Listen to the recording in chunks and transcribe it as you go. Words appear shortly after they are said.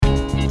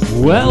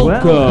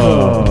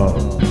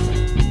Welcome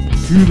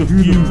to the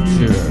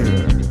future.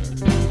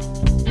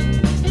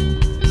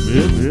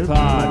 This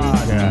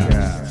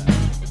podcast,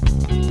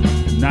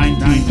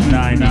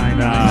 1999.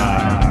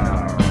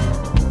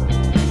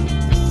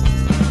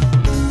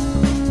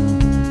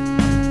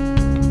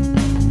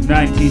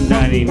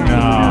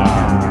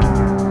 1999.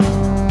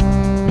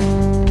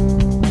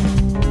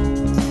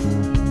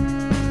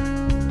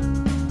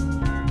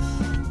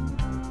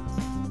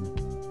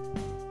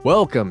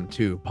 Welcome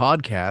to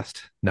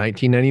Podcast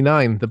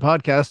 1999, the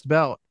podcast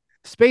about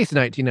Space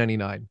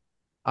 1999.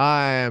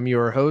 I am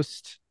your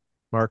host,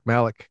 Mark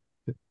Malik.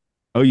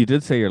 Oh, you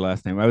did say your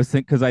last name. I was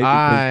thinking because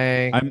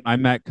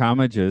I'm Matt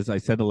Comages. I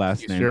said the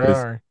last name. Sure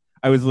are.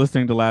 I was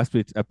listening to last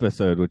week's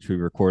episode, which we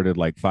recorded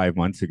like 5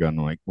 months ago, and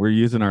I'm like, we're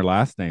using our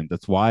last name.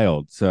 That's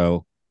wild.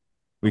 So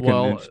we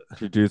can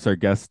introduce our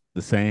guest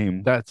the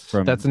same.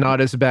 That's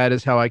not as bad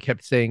as how I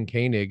kept saying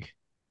Koenig.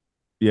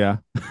 Yeah.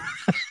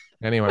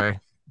 Anyway.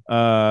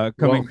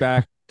 Coming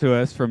back to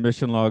us from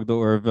Mission Log to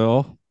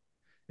Orville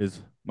is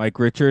Mike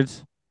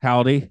Richards.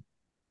 Howdy.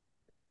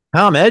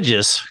 Com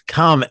edgy.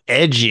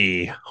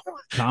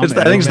 I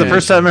think it's the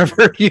first time I've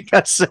heard you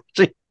guys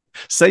actually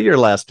say your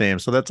last name,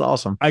 so that's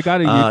awesome. I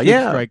got a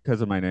YouTube strike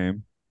because of my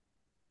name.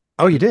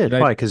 Oh, you did?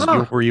 Why? Because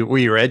were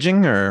you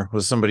edging, or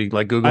was somebody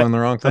like Googling the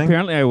wrong thing?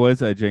 Apparently, I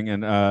was edging,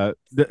 and I'm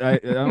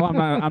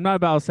not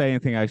about to say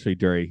anything actually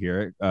dirty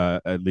here.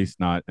 At least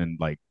not in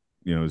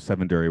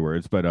 7 dirty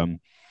words, but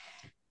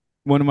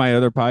one of my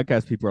other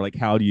podcast people are like,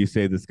 how do you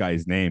say this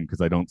guy's name?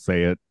 Because I don't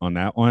say it on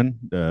that one,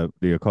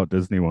 the Occult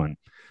Disney one.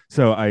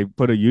 So I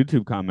put a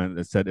YouTube comment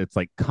that said it's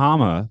like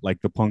comma,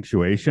 like the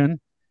punctuation,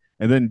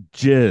 and then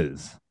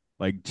jizz,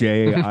 like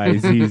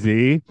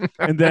Jizz.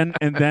 and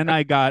then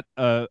I got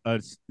a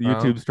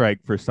YouTube strike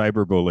for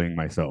cyberbullying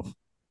myself.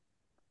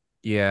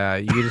 Yeah,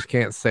 you just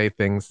can't say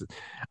things.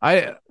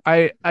 I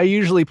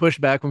usually push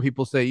back when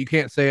people say you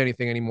can't say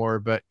anything anymore,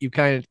 but you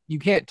can't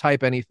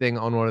type anything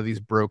on one of these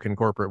broken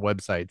corporate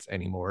websites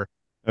anymore.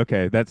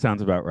 Okay, that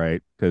sounds about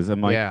right. Because I'm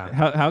like, yeah.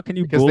 how can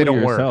you bully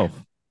yourself?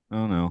 Work. I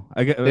don't know.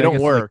 They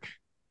don't work. Like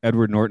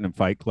Edward Norton in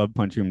Fight Club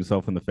punching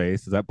himself in the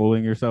face. Is that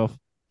bullying yourself?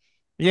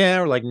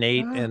 Yeah, or like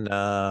Nate and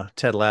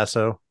Ted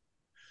Lasso.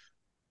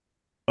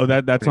 Oh,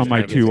 that's on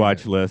my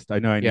to-watch list. I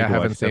know I need to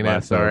watch Ted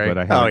Lasso, but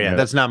I haven't. Oh yeah,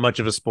 that's not much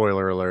of a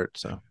spoiler alert.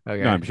 So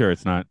okay. No, I'm sure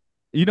it's not.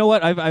 You know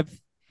what? I've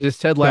Does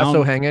Ted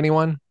Lasso hang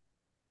anyone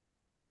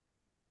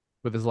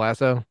with his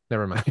lasso?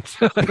 Never mind.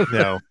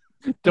 No,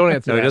 don't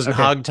answer. No, he doesn't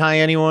hog tie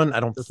anyone. I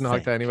don't. Doesn't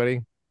hog tie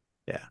anybody.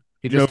 Yeah,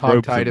 he just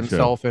hog tied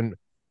himself, and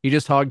he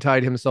just hog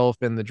tied himself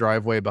in the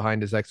driveway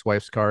behind his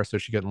ex-wife's car, so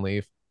she couldn't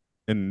leave.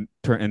 In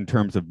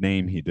terms of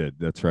name, he did.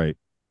 That's right.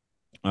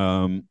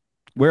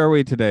 Where are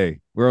we today?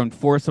 We're on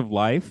Force of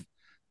Life.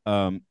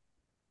 I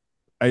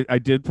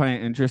did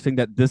find it interesting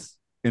that this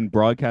in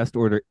broadcast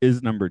order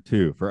is number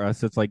 2. For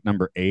us, it's like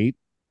number 8,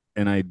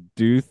 and I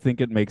do think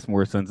it makes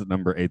more sense at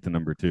number 8 than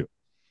number 2.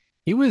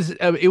 It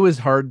was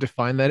hard to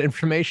find that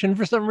information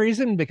for some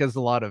reason, because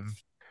a lot of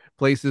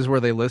places where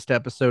they list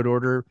episode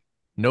order,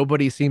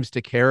 nobody seems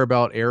to care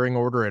about airing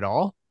order at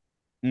all.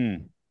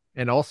 Mm.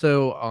 And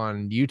also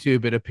on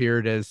YouTube, it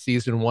appeared as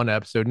season 1,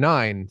 episode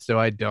 9. So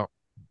I don't.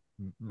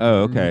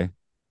 Oh, okay.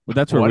 Well,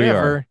 that's where we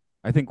are.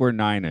 I think we're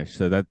 9-ish,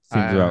 so that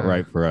seems about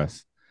right for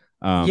us.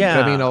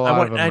 Yeah, I mean, a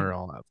lot of them are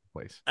all out of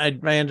place. I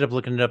ended up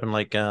looking it up in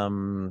like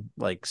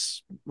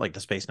the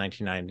Space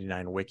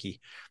 1999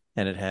 wiki,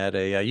 and it had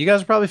a. You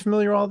guys are probably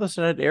familiar with all this.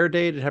 It had air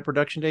date, it had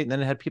production date, and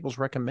then it had people's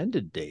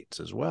recommended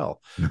dates as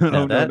well.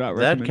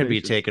 That can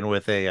be taken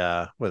with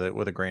a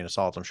grain of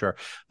salt, I'm sure.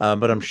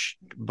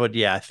 But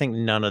yeah, I think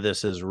none of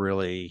this is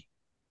really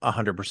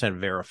 100%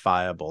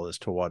 verifiable as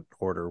to what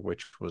order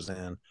which was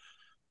in.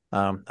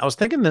 I was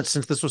thinking that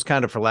since this was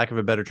kind of, for lack of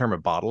a better term, a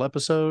bottle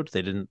episode,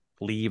 they didn't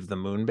leave the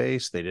moon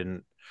base.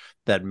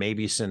 That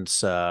maybe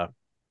since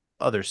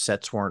other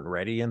sets weren't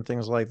ready and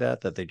things like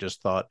that they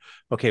just thought,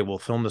 okay, we'll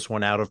film this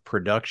one out of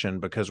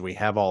production because we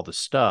have all the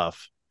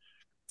stuff,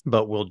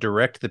 but we'll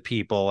direct the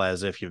people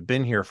as if you've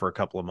been here for a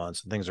couple of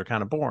months and things are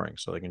kind of boring.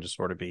 So they can just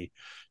sort of be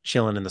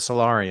chilling in the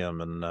solarium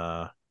and,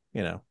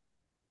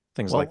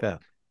 things like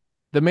that.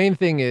 The main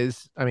thing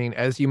is, I mean,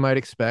 as you might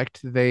expect,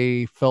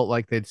 they felt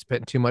like they'd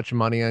spent too much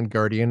money on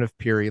Guardian of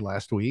Puri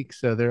last week.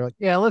 So they're like,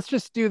 yeah, let's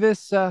just do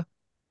this. But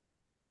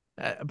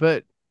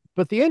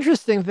the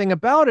interesting thing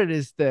about it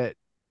is that,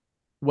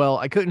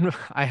 well,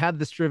 I had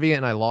this trivia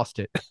and I lost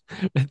it.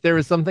 There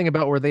was something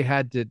about where they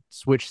had to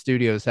switch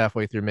studios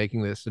halfway through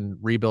making this and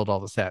rebuild all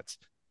the sets.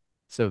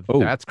 So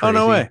that's crazy. Oh,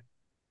 no way.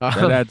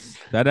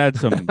 That adds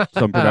some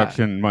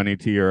production money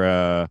to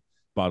your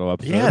bottle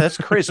episode. Yeah, that's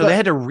crazy. So they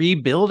had to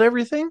rebuild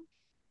everything?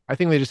 I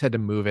think they just had to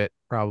move it,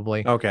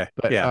 probably. Okay,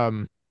 but yeah.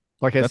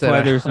 Like I that's said,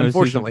 why there's no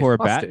season 4 of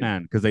lost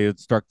Batman, because they had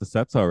struck the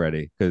sets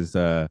already. Because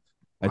I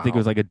think it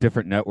was like a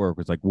different network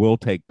was like, we'll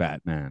take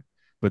Batman,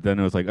 but then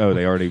it was like, oh,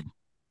 they already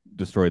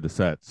destroyed the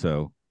set,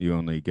 so you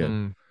only get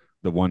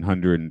the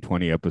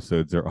 120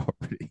 episodes there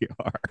already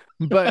are.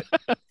 But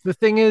the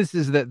thing is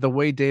that the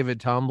way David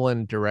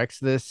Tomlin directs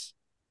this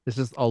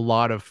is a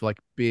lot of like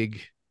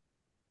big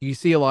you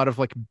see a lot of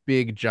like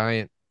big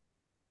giant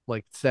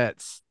like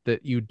sets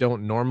that you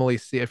don't normally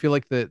see. I feel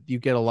like that you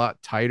get a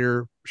lot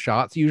tighter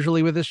shots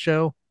usually with this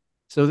show.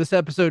 So this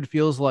episode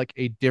feels like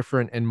a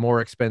different and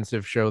more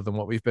expensive show than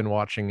what we've been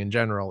watching in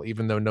general,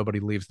 even though nobody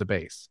leaves the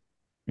base.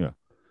 Yeah.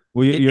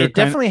 Well, you're It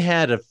definitely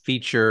had a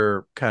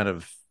feature kind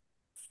of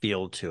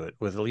feel to it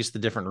with at least the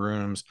different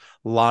rooms,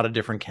 a lot of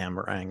different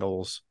camera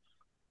angles.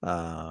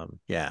 Yeah,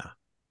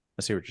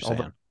 I see what you're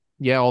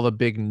saying. All the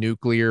big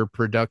nuclear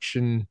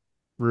production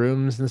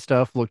rooms and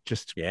stuff look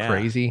just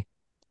crazy.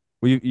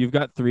 Well, you've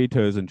got three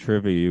toes in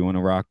trivia. You want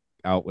to rock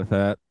out with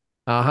that?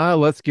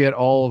 Let's get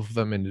all of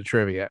them into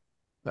trivia.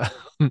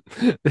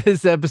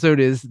 This episode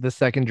is the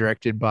second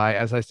directed by,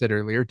 as I said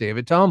earlier,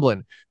 David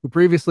Tomblin, who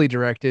previously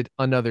directed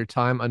Another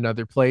Time,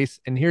 Another Place,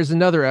 and here's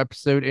another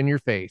episode in your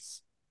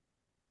face.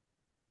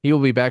 He will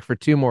be back for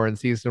 2 more in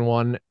season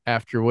 1,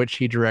 after which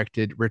he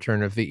directed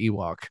Return of the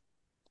Ewok.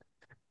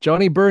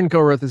 Johnny Byrne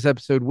co-wrote this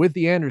episode with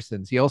the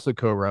Andersons. He also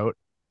co-wrote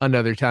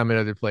Another Time,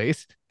 Another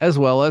Place, as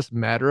well as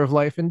Matter of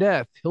Life and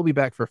Death. He'll be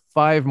back for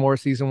 5 more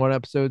season 1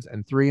 episodes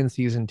and 3 in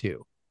season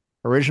 2.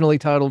 Originally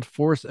titled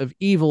Force of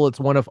Evil, it's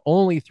one of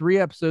only 3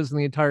 episodes in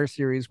the entire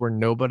series where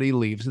nobody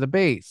leaves the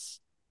base.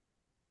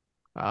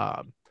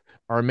 Our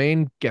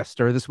main guest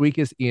star this week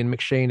is Ian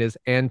McShane as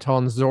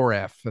Anton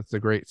Zoref. That's a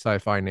great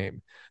sci-fi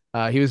name.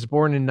 He was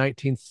born in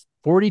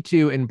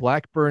 1942 in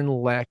Blackburn,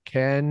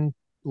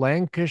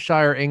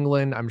 Lancashire,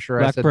 England. I'm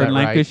sure I said that right.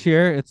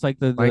 Lancashire. It's like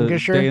the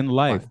day in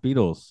life.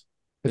 Beatles.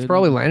 It's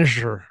probably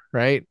Lancashire,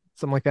 right?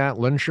 Something like that.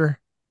 Lancashire.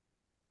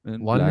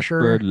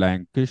 Blackburn,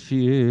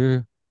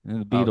 Lancashire. And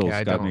the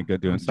Beatles got me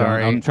good doing.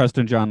 Sorry, I'm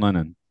trusting John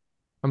Lennon.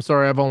 I'm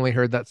sorry, I've only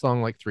heard that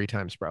song like 3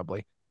 times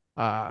probably.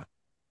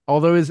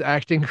 Although his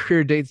acting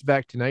career dates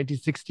back to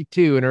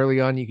 1962, and early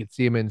on you could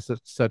see him in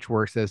such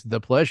works as The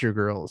Pleasure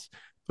Girls,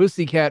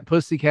 Pussycat,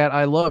 Pussycat,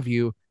 I Love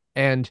You,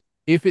 and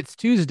If It's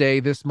Tuesday,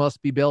 This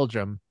Must Be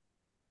Belgium.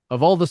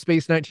 Of all the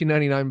Space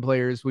 1999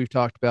 players we've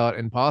talked about,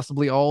 and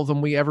possibly all of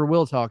them we ever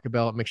will talk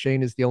about,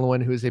 McShane is the only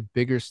one who is a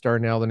bigger star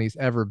now than he's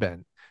ever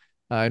been.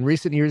 In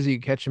recent years, you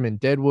catch him in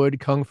Deadwood,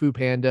 Kung Fu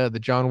Panda, the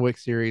John Wick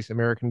series,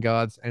 American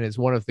Gods, and is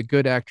one of the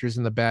good actors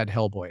in the bad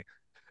Hellboy.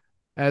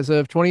 As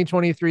of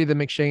 2023, the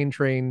McShane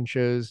train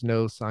shows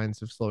no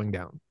signs of slowing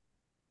down.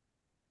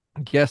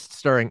 Guest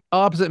starring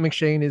opposite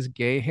McShane is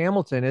Gay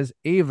Hamilton as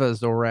Ava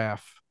Zoraf.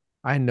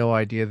 I had no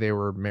idea they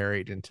were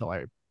married until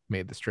I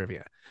made this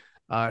trivia.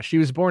 She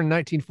was born in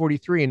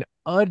 1943 in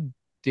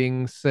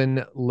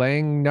Uddingston,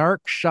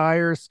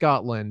 Lanarkshire,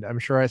 Scotland. I'm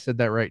sure I said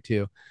that right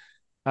too.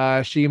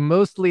 She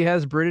mostly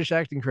has British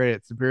acting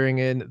credits, appearing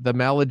in The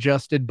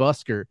Maladjusted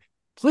Busker,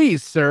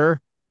 Please, Sir,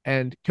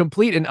 and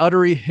Complete and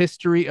Utter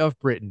History of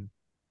Britain.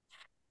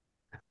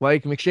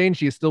 Like McShane,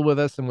 she is still with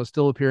us and was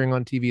still appearing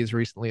on TV as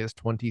recently as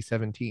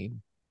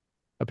 2017.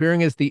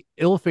 Appearing as the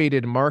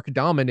ill-fated Mark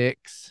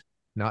Dominix,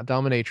 not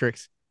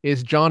Dominatrix,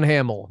 is John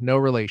Hamill, no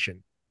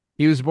relation.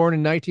 He was born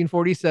in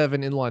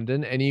 1947 in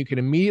London, and you can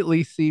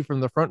immediately see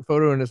from the front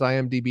photo in his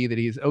IMDb that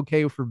he is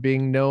okay for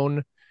being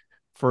known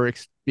for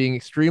being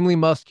extremely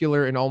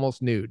muscular and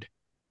almost nude.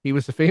 He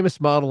was a famous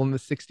model in the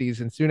 60s,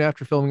 and soon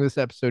after filming this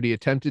episode, he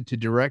attempted to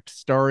direct,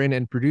 star in,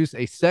 and produce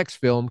a sex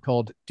film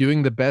called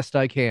Doing the Best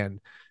I Can,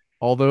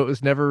 although it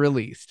was never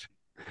released.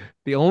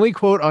 The only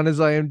quote on his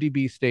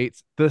IMDb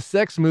states, "The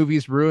sex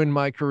movies ruined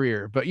my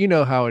career, but you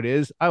know how it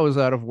is. I was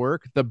out of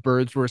work, the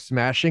birds were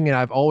smashing, and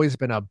I've always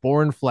been a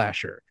born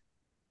flasher."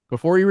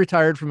 Before he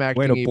retired from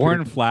acting... Wait, a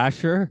born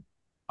flasher?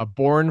 A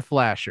born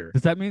flasher.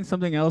 Does that mean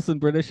something else in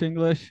British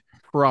English?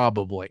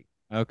 Probably.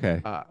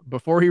 Okay.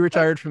 Before he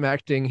retired from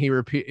acting, he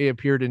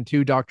appeared in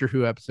 2 Doctor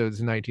Who episodes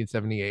in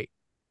 1978.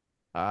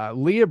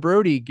 Leah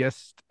Brody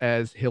guest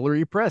as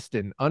Hilary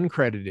Preston,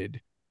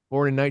 uncredited.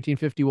 Born in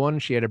 1951,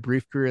 she had a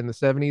brief career in the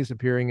 70s,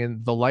 appearing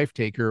in The Life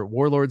Taker,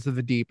 Warlords of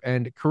the Deep,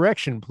 and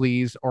Correction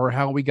Please, or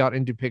How We Got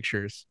Into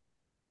Pictures.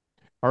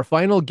 Our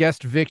final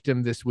guest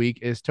victim this week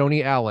is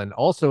Tony Allen,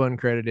 also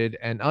uncredited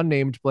and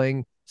unnamed,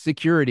 playing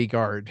security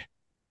guard.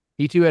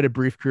 He too had a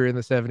brief career in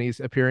the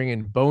 70s, appearing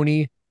in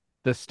Boney,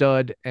 The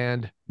Stud,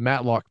 and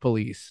Matlock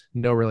Police.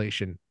 No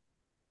relation.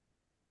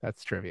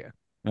 That's trivia.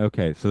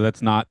 Okay, so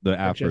that's not the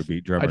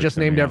Afrobeat drummer. I just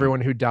named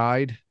everyone who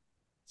died.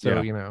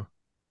 So, you know.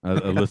 A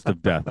list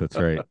of death, that's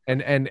right.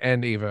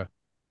 And Eva.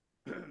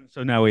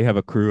 So now we have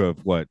a crew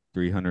of what,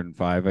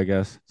 305, I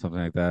guess?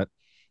 Something like that.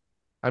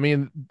 I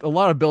mean, a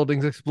lot of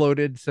buildings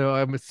exploded, so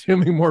I'm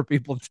assuming more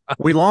people died.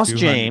 We lost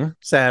Jane,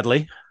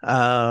 sadly,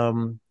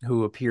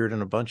 who appeared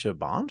in a bunch of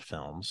Bond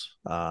films.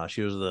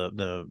 She was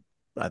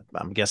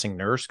I'm guessing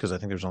nurse, because I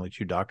think there's only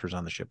 2 doctors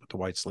on the ship with the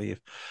white sleeve.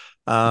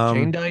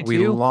 Jane died we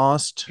too?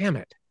 Lost. Damn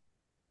it.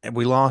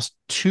 We lost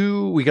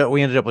 2.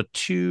 We ended up with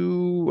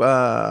 2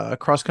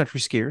 cross-country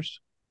skiers.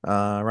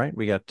 Right.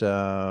 We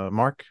got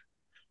Mark,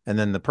 and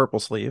then the purple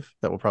sleeve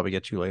that we'll probably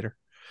get to later.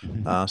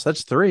 So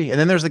that's 3. And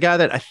then there's the guy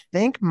that I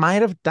think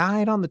might have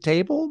died on the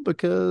table,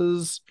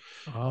 because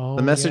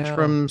the message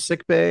from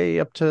sickbay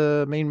up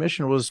to main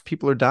mission was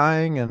people are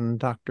dying, and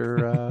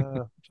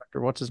Dr.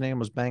 what's his name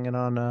was banging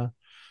on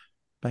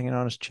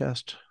his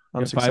chest. 5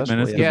 minutes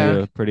unsuccessfully. could Yeah. be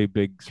a pretty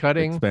big,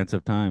 Cutting.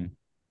 expensive time.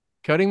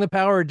 Cutting the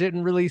power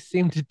didn't really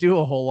seem to do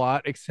a whole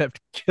lot except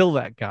kill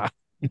that guy.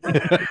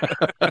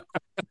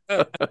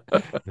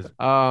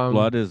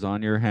 Blood is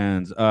on your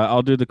hands.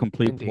 I'll do the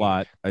complete Indeed.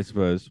 plot, I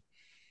suppose.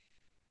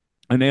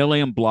 An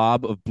alien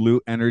blob of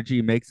blue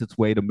energy makes its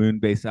way to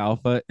Moonbase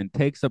Alpha and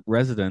takes up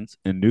residence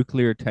in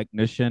nuclear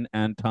technician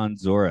Anton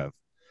Zorev.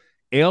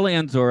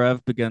 Alien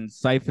Zorev begins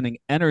siphoning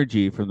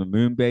energy from the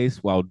moonbase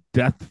while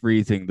death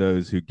freezing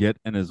those who get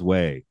in his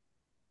way.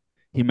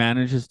 He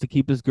manages to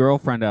keep his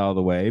girlfriend out of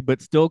the way,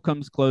 but still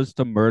comes close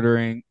to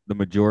murdering the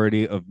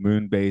majority of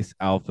Moonbase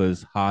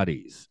Alpha's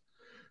hotties.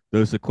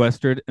 Though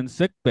sequestered in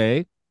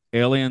sickbay,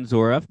 Alien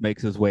Zorev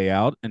makes his way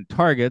out and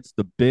targets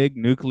the big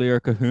nuclear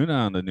kahuna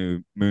on the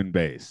new moon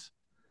base.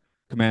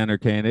 Commander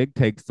Koenig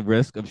takes the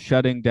risk of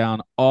shutting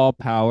down all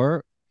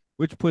power,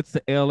 which puts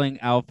the ailing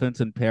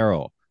Alphans in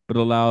peril, but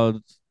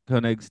allows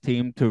Koenig's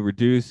team to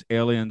reduce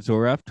Alien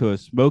Zorev to a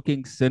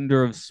smoking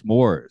cinder of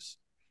s'mores.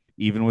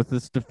 Even with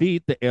this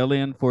defeat, the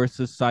alien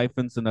forces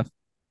siphons enough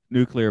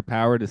nuclear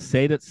power to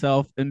sate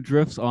itself and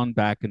drifts on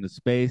back into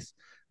space,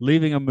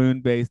 leaving a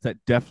moon base that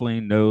definitely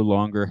no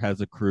longer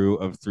has a crew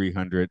of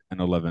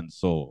 311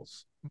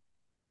 souls.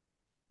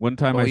 One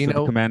time I said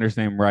the commander's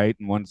name right,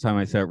 and one time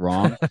I said it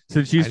wrong.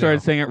 Since you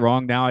started saying it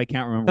wrong, now I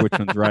can't remember which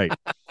one's right.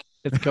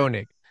 It's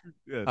Koenig.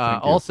 Yeah,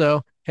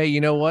 also, hey, you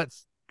know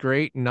what's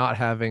great? Not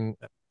having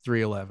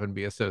 311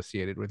 be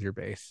associated with your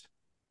base.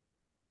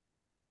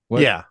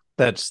 What? Yeah,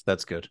 that's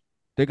good.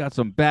 They got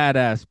some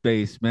badass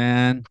base,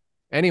 man.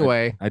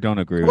 Anyway, I don't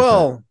agree with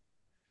Well,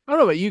 I don't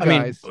know about you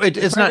guys. I mean,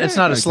 it's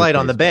not a slight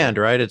on the band,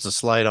 right? It's a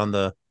slight on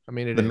the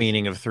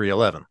meaning of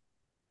 311.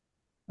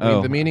 I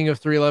mean, the meaning of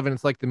 311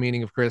 is like the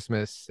meaning of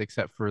Christmas,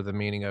 except for the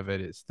meaning of it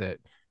is that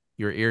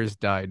your ears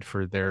died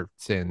for their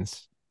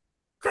sins.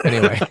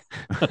 Anyway,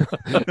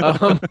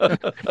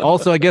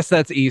 also, I guess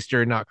that's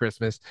Easter, not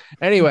Christmas.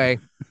 Anyway,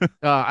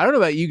 I don't know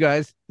about you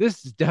guys.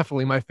 This is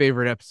definitely my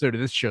favorite episode of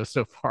this show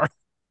so far.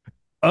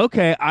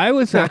 Okay, I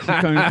was actually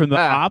coming from the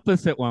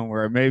opposite one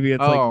where maybe it's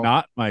like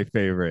not my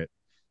favorite.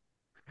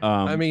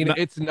 I mean,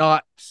 it's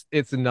not.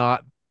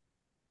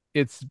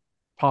 It's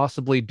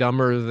possibly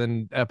dumber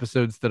than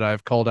episodes that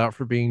I've called out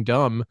for being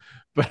dumb,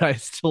 but I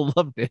still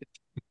loved it.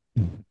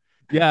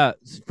 Yeah,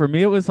 for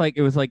me it was like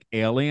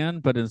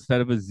Alien, but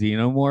instead of a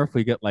xenomorph,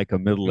 we get like a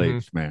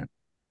middle-aged man.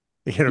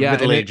 You get a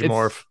middle-aged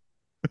morph.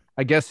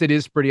 I guess it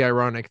is pretty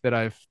ironic that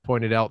I've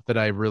pointed out that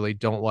I really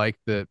don't like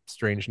the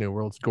Strange New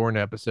Worlds Gorn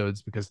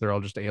episodes because they're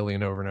all just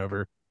Alien over and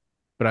over.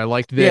 But I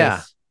liked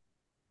this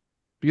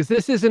because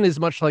this isn't as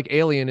much like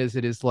Alien as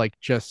it is like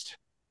just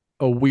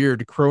a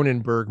weird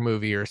Cronenberg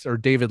movie or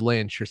David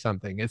Lynch or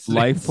something. It's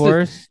Life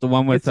Force, the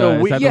one with the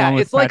one with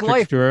it's Patrick like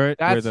Life Stewart,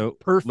 that's where the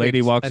perfect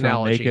lady walks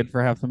analogy. around naked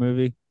for half the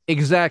movie.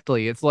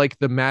 Exactly, it's like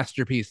the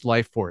masterpiece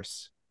Life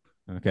Force.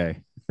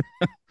 Okay.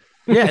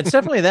 Yeah, it's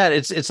definitely that.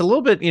 It's a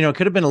little bit,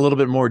 could have been a little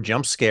bit more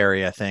jump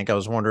scary. I think I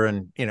was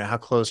wondering, how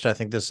close I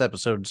think this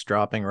episode's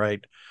dropping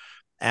right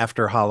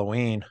after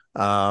Halloween.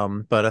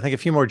 But I think a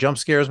few more jump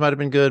scares might have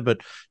been good.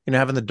 But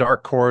having the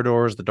dark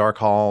corridors, the dark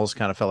halls,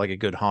 kind of felt like a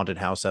good haunted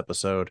house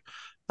episode.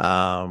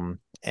 And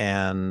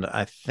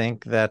I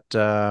think that,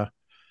 So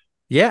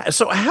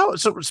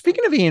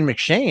speaking of Ian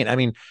McShane, I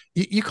mean,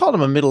 you called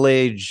him a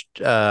middle-aged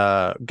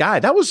guy.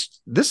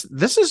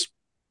 This is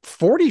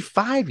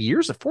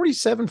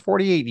 47,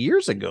 48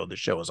 years ago the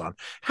show was on.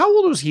 How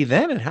old was he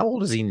then and how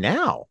old is he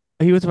now?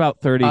 He was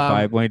about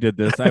 35 when he did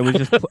this.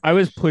 I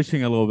was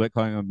pushing a little bit,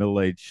 calling him a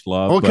middle-aged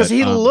schlub. Well, because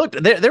he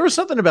looked there was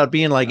something about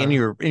being like in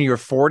your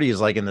 40s,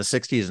 like in the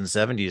 60s and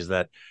 70s,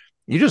 that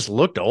you just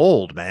looked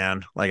old,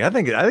 man. Like I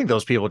think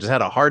those people just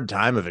had a hard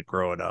time of it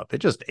growing up. It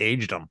just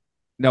aged them.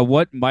 Now,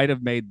 what might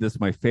have made this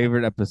my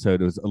favorite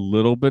episode was a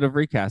little bit of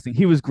recasting.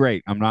 He was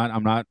great. I'm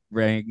not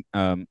trying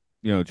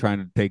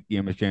to take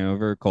Ian McShane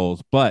over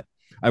Coles, but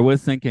I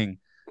was thinking,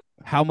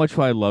 how much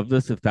would I love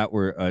this if that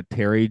were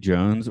Terry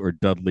Jones or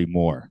Dudley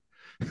Moore?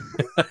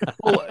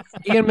 Well,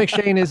 Ian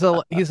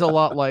McShane he's a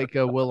lot like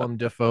Willem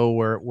Dafoe,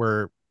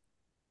 where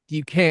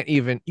you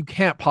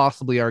can't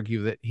possibly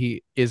argue that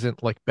he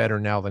isn't like better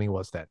now than he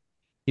was then.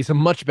 He's a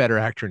much better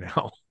actor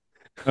now.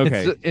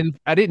 Okay, and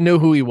I didn't know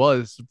who he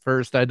was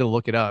first. I had to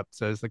look it up,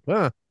 so I was like,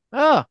 I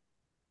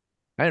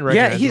didn't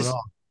recognize him at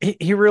all.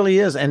 He really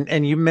is.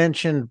 And you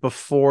mentioned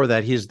before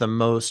that he's the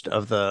most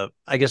of the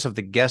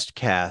guest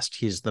cast.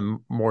 He's the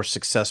more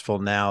successful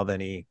now than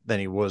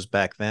he was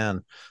back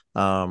then.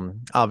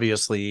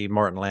 Obviously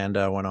Martin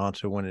Landau went on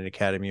to win an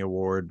Academy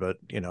Award, but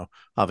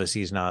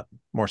obviously he's not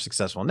more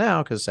successful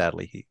now because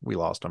sadly we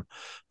lost him.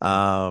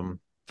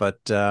 But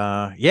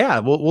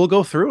we'll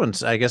go through,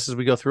 and I guess as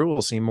we go through,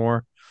 we'll see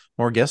more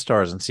guest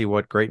stars and see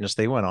what greatness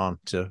they went on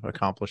to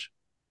accomplish.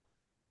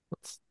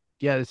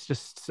 It's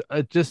just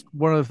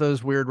one of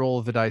those weird roll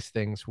of the dice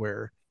things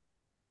where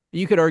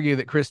you could argue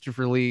that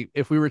Christopher Lee,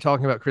 if we were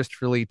talking about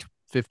Christopher Lee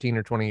 15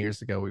 or 20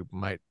 years ago, we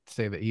might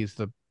say that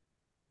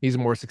he's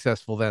more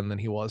successful then than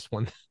he was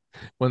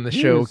when the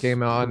show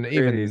came on,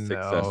 even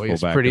though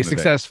he's pretty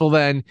successful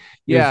then.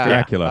 Yeah.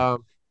 Dracula.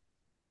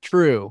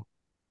 True.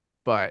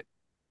 but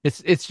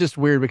it's just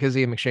weird because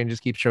Ian McShane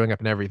just keeps showing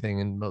up in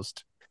everything and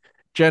most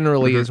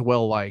generally is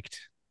well liked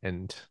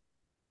and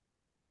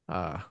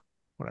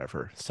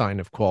whatever sign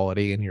of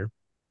quality in your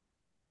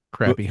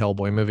crappy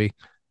Hellboy movie.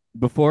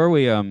 Before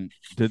we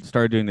did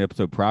start doing the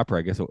episode proper,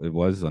 I guess it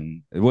was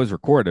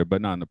recorded,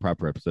 but not in the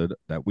proper episode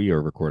that we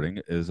are recording.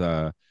 Is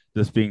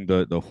this being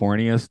the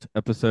horniest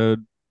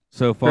episode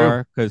so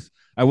far? Because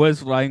I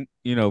was like,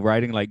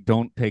 writing like,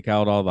 don't take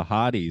out all the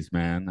hotties,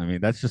 man. I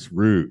mean, that's just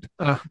rude.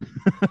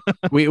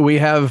 We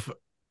have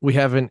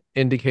an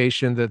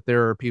indication that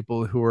there are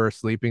people who are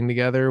sleeping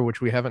together, which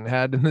we haven't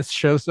had in this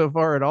show so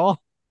far at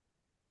all.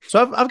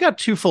 So I've got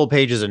 2 full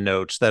pages of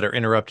notes that are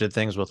interrupted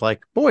things with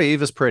like, boy,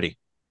 Eva's pretty.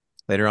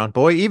 Later on,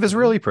 boy, Eva's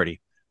really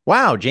pretty.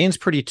 Wow, Jane's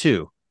pretty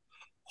too.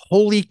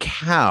 Holy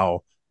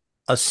cow,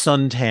 a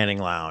sun tanning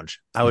lounge.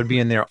 I would be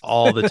in there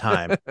all the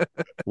time.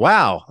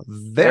 Wow,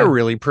 they're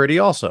really pretty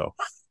also.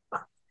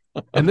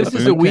 And this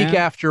is a week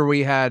after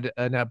we had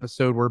an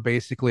episode where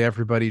basically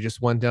everybody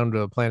just went down to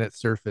the planet's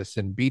surface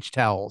in beach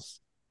towels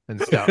and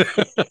stuff.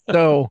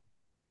 So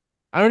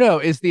I don't know.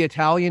 Is the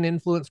Italian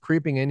influence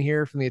creeping in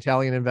here from the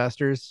Italian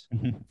investors?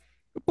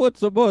 Put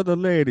some more of the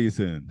ladies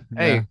in.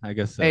 Hey, yeah, I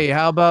guess so. Hey,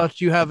 how about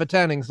you have a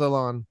tanning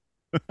salon?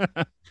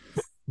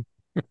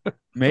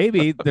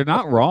 Maybe they're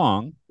not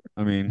wrong.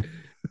 I mean,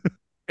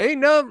 hey,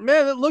 no,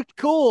 man, it looked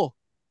cool.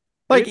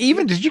 Like,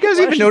 did you guys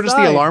even notice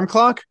the alarm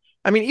clock?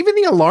 I mean, even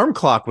the alarm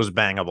clock was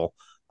bangable.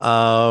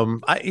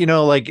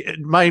 Like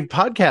my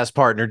podcast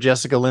partner,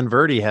 Jessica Lynn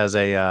Verdi, has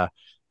a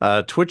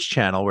Twitch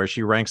channel where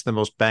she ranks the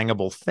most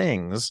bangable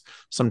things.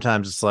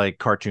 Sometimes it's like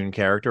cartoon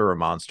character or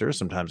monster.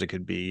 Sometimes it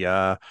could be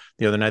the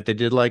other night they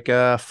did like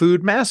a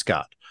food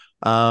mascot.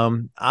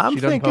 I'm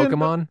thinking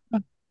Pokemon.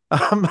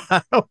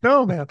 I don't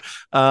know, man.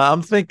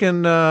 I'm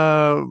thinking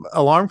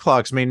alarm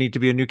clocks may need to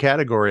be a new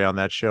category on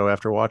that show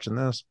after watching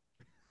this.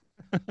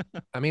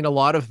 I mean, a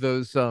lot of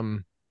those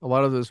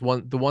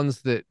the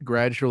ones that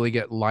gradually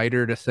get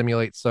lighter to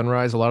simulate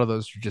sunrise, a lot of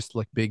those are just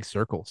like big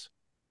circles.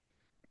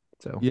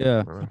 So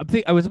yeah,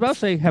 I was about to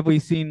say, have we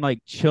seen like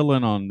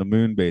chilling on the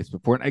moon base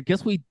before? And I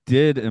guess we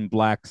did in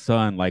Black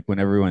Sun, like when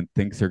everyone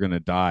thinks they're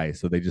gonna die,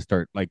 so they just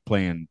start like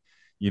playing,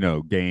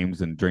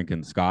 games and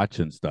drinking scotch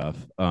and stuff.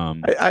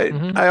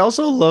 I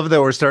also love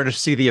that we're starting to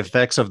see the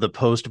effects of the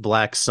post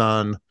Black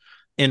Sun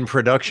in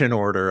production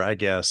order, I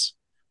guess.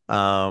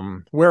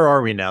 Where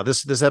are we now?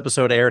 This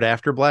episode aired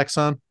after Black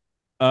Sun.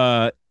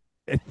 I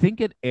think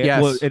it aired.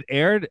 Yes. Well, it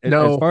aired.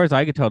 No. As far as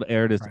I could tell, it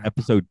aired as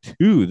episode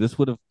 2. This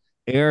would have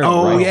aired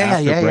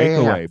after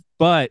Breakaway,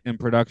 but in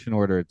production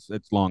order,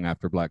 it's long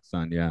after Black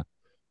Sun. Yeah.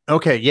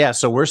 Okay. Yeah.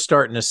 So we're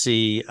starting to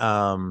see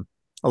a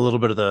little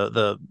bit of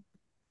the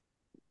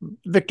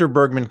Victor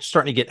Bergman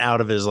starting to get out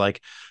of his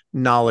like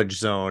knowledge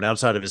zone,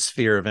 outside of his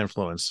sphere of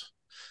influence.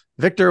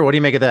 Victor, what do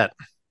you make of that?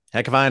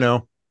 Heck if I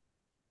know.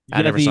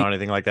 I never saw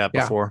anything like that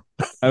before.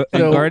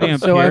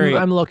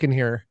 I'm looking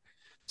here.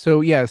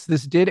 So yes,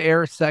 this did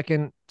air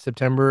 2nd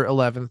September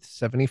 11th,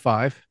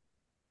 75.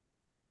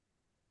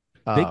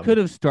 They could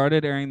have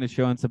started airing the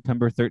show on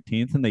September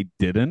 13th and they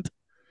didn't.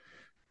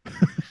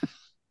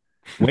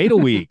 Wait a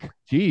week.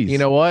 Jeez. You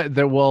know what?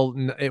 It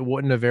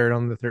wouldn't have aired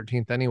on the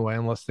 13th anyway,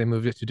 unless they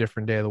moved it to a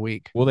different day of the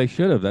week. Well, they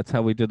should have. That's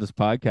how we did this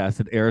podcast.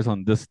 It airs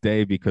on this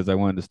day because I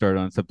wanted to start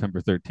on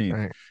September 13th.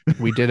 Right.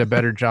 We did a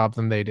better job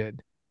than they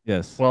did.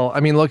 Yes. Well, I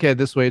mean, look at it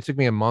this way. It took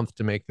me a month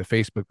to make the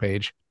Facebook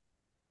page.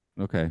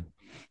 Okay.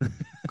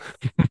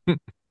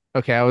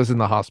 Okay, I was in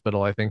the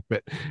hospital, I think,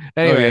 but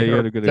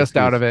anyway, just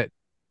out of it.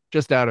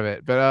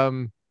 But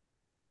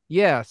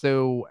yeah,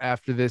 so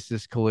after this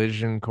is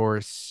Collision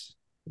Course,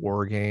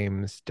 War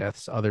Games,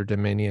 Death's Other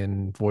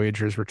Dominion,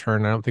 Voyager's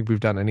Return. I don't think we've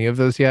done any of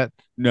those yet.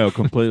 No,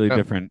 completely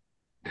different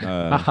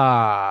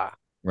run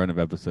of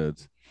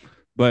episodes.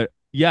 But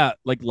yeah,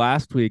 like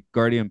last week,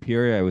 Guardian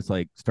Fury, I was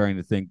like starting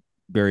to think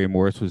Barry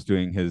Morse was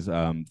doing his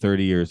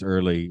 30 years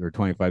early or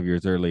 25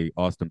 years early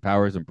Austin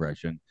Powers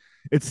impression.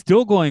 It's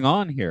still going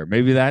on here.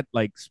 Maybe that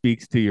like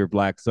speaks to your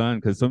Black Sun,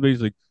 because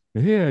somebody's like,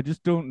 hey, I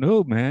just don't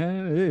know,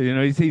 man.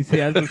 He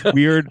has this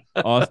weird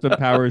Austin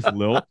Powers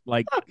lilt.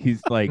 Like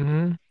he's like,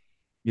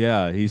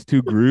 yeah, he's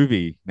too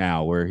groovy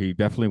now, where he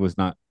definitely was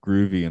not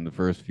groovy in the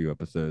first few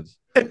episodes.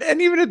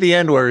 And even at the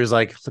end where he's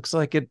like, looks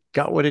like it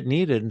got what it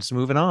needed and it's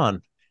moving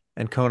on.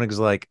 And Koenig's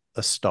like,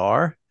 a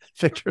star?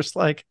 Victor's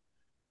like,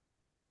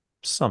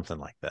 something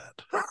like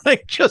that.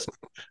 Like, just,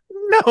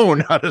 no,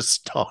 not a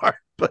star.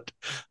 But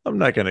I'm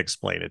not going to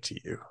explain it to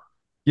you.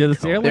 Yeah,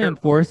 this alien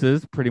force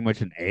is pretty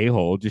much an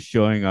a-hole, just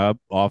showing up,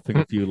 offing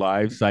a few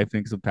lives,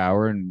 siphoning some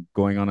power, and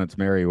going on its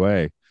merry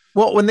way.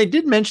 Well, when they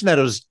did mention that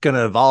it was going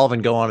to evolve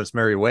and go on its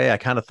merry way, I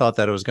kind of thought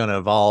that it was going to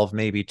evolve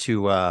maybe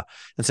to,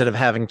 instead of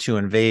having to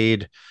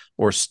invade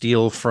or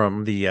steal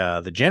from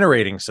the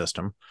generating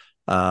system,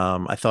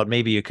 I thought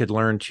maybe it could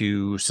learn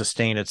to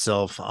sustain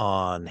itself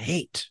on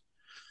hate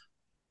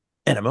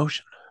and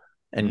emotion.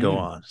 And go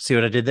on. See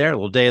what I did there? A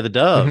little Day of the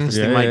Dove. This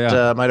thing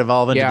might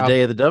evolve into the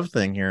Day of the Dove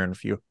thing here in a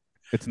few.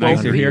 It's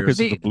nicer here because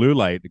of the blue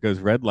light. It goes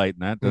red light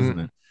and that, doesn't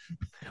it?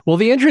 Well,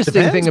 the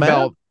interesting thing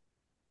about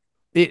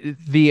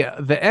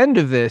The end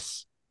of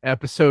this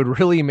episode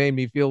really made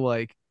me feel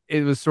like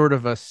it was sort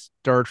of a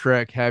Star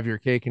Trek have your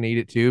cake and eat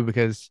it too,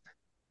 because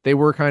they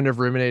were kind of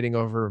ruminating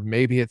over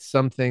maybe it's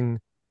something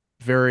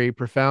very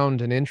profound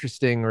and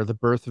interesting or the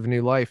birth of a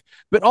new life.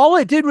 But all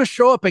it did was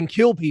show up and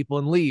kill people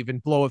and leave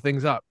and blow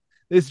things up.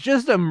 It's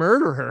just a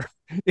murderer.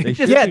 They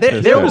Just, Yeah,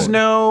 there was good.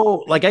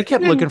 no, like, I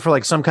kept looking for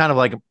like some kind of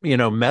like,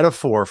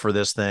 metaphor for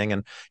this thing.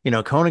 And,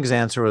 Koenig's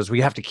answer was,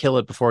 we have to kill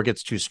it before it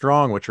gets too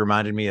strong, which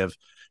reminded me of,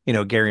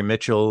 Gary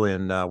Mitchell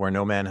in Where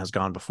No Man Has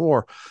Gone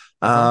Before.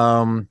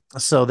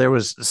 So there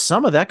was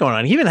some of that going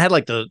on. He even had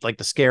like the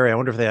scary, I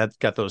wonder if they had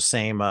got those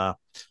same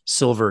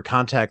silver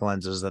contact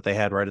lenses that they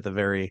had right at the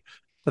very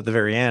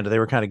end. They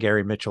were kind of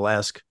Gary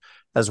Mitchell-esque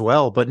as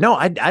well. But no,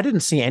 I didn't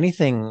see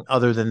anything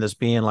other than this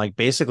being like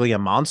basically a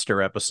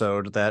monster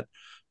episode that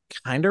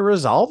kind of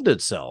resolved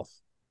itself.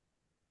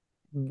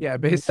 yeah,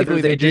 Whether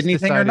basically they did just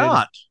anything or decided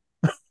not.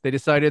 they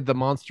decided the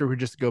monster would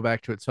just go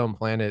back to its home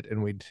planet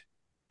and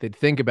they'd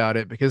think about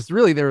it, because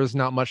really there was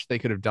not much they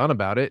could have done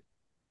about it.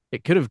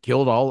 It could have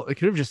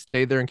just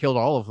stayed there and killed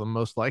all of them,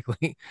 most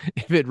likely.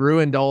 If it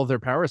ruined all of their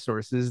power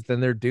sources, then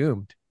they're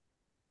doomed.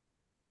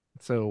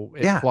 So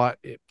Yeah,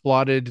 it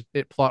plot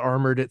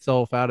armored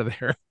itself out of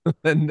there.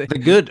 And the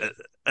good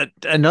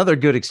another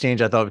good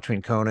exchange I thought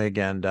between Koenig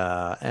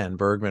and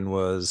Bergman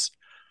was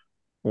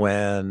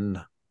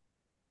when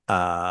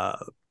uh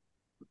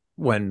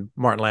Martin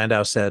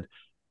Landau said,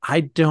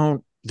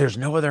 there's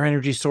no other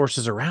energy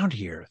sources around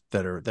here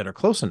that are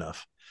close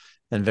enough.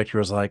 And Victor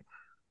was like,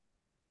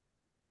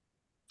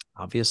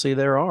 obviously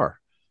there are.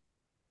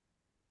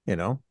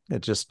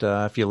 It just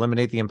if you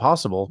eliminate the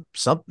impossible,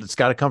 it's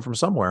got to come from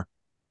somewhere.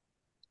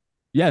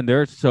 Yeah, and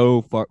they're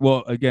so far.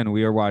 Well, again,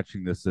 we are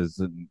watching this as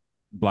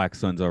Black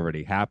Sun's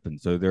already happened,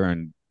 so they're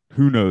in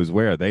who knows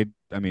where.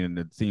 I mean,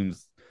 it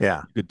seems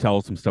Yeah, you could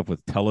tell some stuff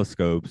with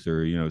telescopes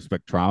or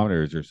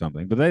spectrometers or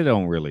something, but they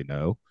don't really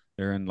know.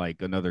 They're in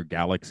like another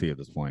galaxy at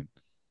this point.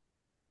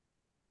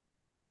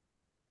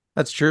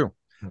 that's true.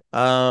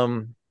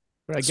 Um,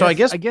 but so I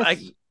guess.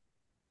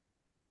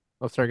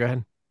 Oh, sorry. Go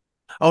ahead.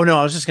 oh no,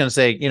 I was just gonna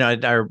say,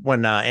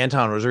 when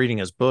Anton was reading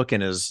his book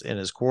in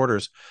his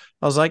quarters,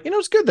 I was like,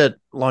 it's good that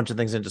launching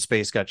things into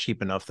space got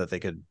cheap enough that they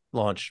could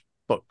launch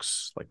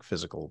books, like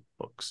physical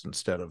books,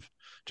 instead of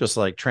just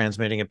like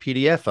transmitting a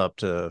PDF up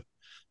to,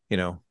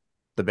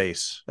 the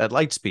base at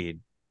light speed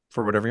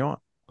for whatever you want.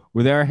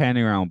 Where they're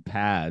handing around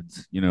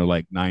pads,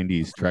 like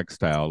 90s Trek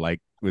style,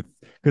 like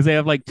because they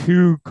have like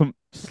two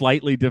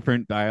slightly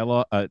different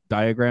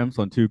diagrams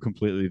on two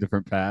completely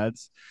different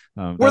pads.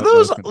 Were That was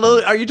those? kind of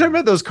fun. Are you talking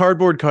about those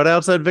cardboard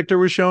cutouts that Victor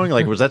was showing?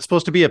 Like, was that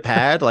supposed to be a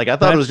pad? Like, I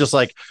thought it was just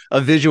like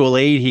a visual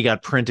aid he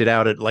got printed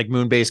out at like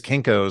Moonbase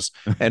Kinkos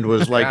and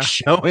was like Yeah.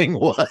 showing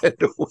what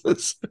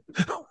was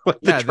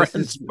what the Yeah,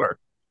 trends were.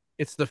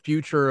 it's the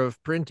future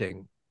of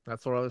printing.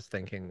 That's what I was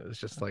thinking. It was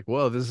just like,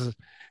 whoa, this is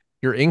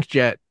your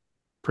inkjet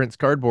prints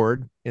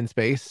cardboard in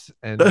space,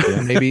 and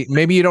Yeah.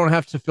 maybe you don't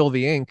have to fill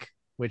the ink,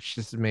 which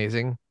is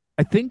amazing.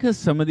 I think because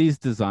some of these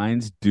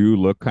designs do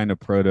look kind of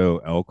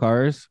proto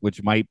LCARs,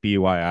 which might be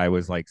why I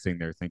was like sitting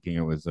there thinking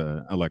it was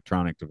a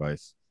electronic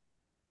device.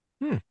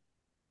 Hmm.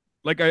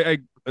 Like I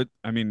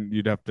mean,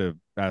 you'd have to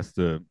ask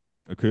the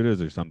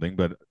Akutas or something,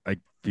 but I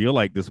feel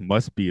like this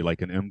must be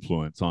like an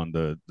influence on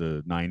the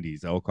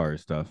 '90s LCAR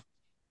stuff.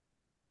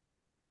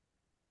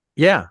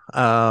 Yeah,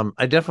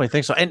 I definitely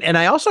think so. And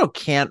I also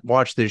can't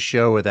watch this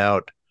show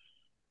without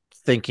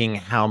thinking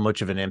how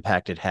much of an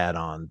impact it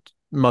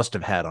must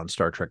have had on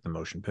Star Trek the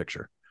Motion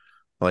Picture.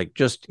 Like,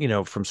 just,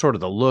 from sort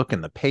of the look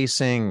and the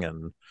pacing,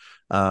 and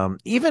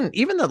even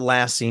the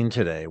last scene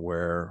today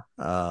where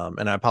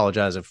and I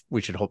apologize if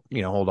we should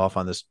hold off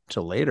on this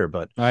till later,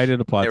 but I did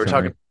a plot they were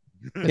summary.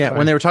 talking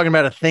when they were talking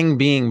about a thing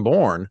being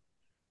born,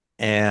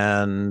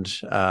 and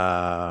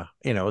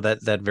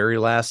that very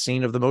last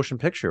scene of the motion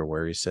picture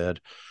where he said,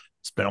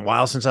 it's been a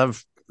while since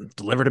I've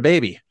delivered a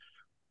baby.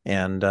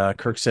 And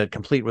Kirk said,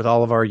 complete with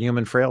all of our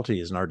human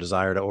frailties and our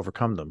desire to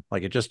overcome them.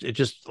 Like, it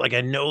just like,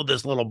 I know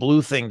this little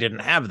blue thing didn't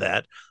have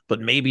that, but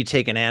maybe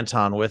taking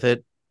Anton with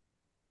it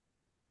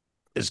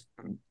is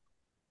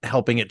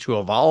helping it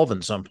to evolve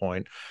in some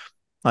point.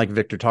 Like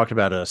Victor talked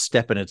about, a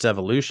step in its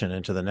evolution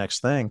into the next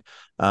thing.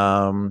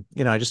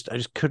 I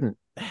just couldn't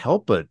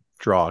help but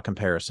draw a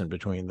comparison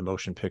between the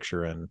motion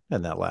picture and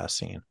that last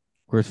scene.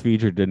 Of course,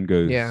 Feature didn't go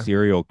Yeah.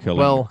 serial killing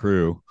the Well,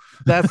 crew.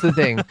 That's the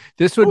thing.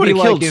 This would Would be have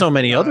like killed if, so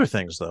many other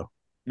things, though.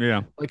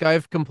 Yeah. like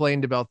I've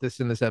complained about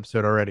this in this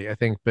episode already, I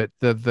think, but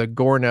the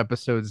Gorn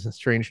episodes in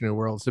Strange New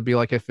Worlds would be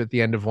like if at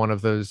the end of one of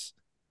those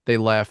they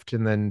left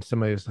and then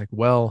somebody was like,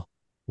 well,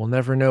 we'll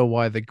never know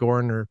why the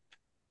Gorn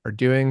are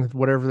doing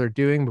whatever they're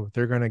doing, but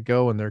they're going to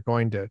go and they're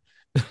going to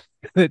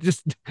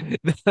just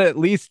at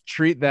least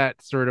treat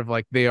that sort of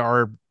like they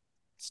are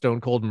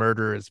stone cold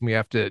murderers. And we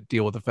have to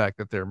deal with the fact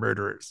that they're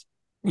murderers.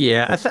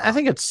 Yeah, I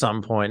think at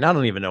some point, I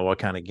don't even know what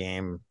kind of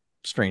game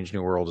Strange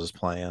New World is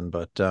playing,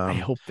 but I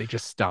hope they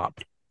just stop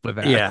with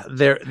that. yeah,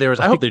 there's.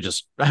 I hope they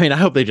just. I mean, I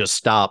hope they just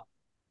stop.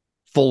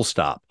 Full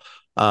stop.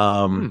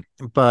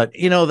 But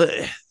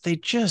they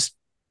just.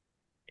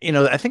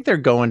 I think they're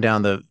going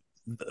down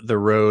the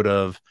road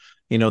of,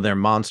 they're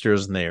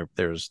monsters and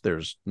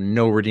there's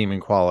no redeeming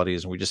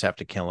qualities and we just have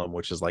to kill them,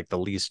 which is like the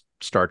least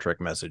Star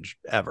Trek message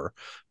ever.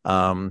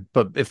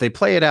 But if they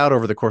play it out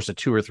over the course of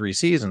 2 or 3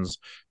 seasons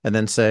and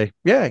then say,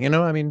 yeah,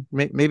 I mean,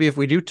 maybe if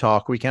we do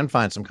talk, we can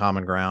find some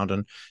common ground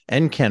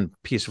and can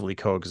peacefully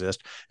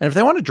coexist. And if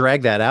they want to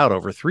drag that out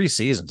over 3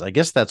 seasons, I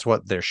guess that's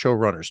what their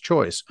showrunner's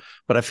choice.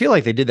 But I feel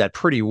like they did that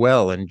pretty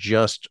well in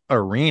just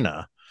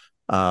Arena.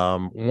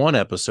 One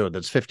episode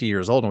that's 50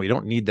 years old, and we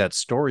don't need that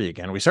story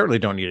again. We certainly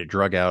don't need it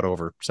drug out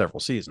over several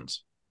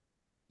seasons.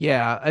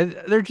 Yeah,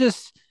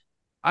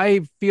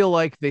 I feel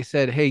like they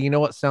said, hey, you know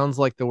what sounds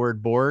like the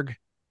word Borg?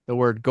 The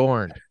word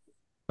Gorn.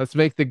 Let's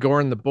make the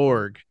Gorn the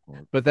Borg.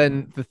 But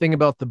then the thing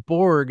about the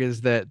Borg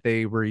is that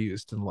they were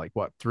used in like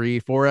what,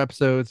 3-4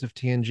 episodes of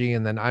TNG,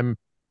 and then I'm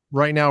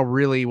right now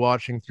really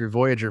watching through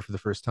Voyager for the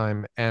first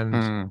time,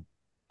 and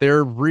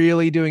they're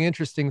really doing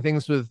interesting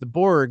things with the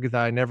Borg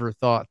that I never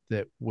thought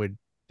that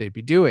they'd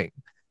be doing.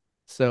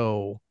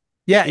 So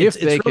yeah, if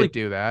they could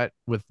do that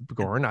with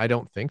Gorn, I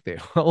don't think they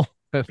will.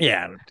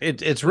 Yeah,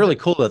 it's really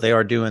cool that they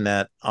are doing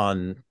that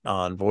on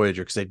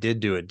Voyager, because they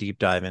did do a deep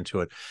dive into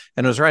it,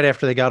 and it was right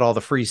after they got all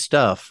the free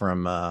stuff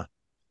from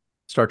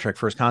Star Trek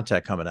First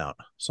Contact coming out.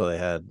 So they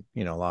had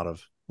a lot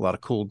of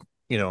cool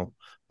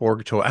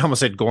Borg toy. I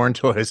almost said Gorn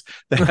toys.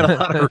 They had a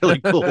lot of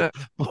really cool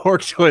Borg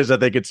toys that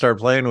they could start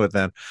playing with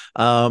then.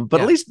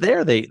 But at least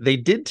there they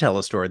did tell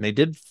a story, and they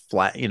did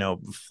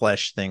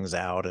flesh things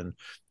out and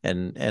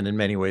in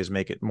many ways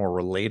make it more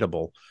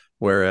relatable.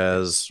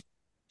 Whereas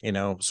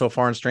so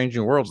far in Strange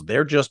New Worlds,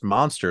 they're just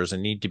monsters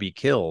and need to be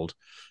killed.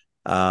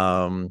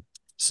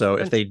 So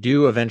if they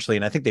do eventually,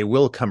 and I think they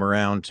will come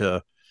around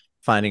to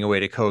finding a way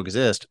to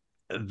coexist,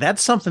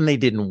 that's something they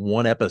did in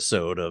one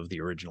episode of the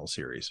original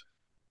series.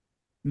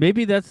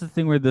 Maybe that's the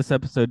thing where this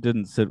episode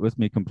didn't sit with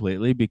me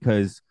completely,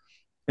 because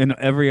in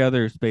every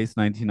other Space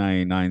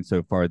 1999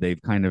 so far,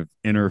 they've kind of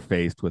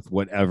interfaced with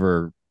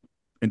whatever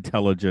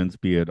intelligence,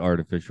 be it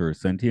artificial or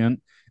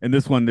sentient. And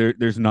this one,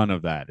 there's none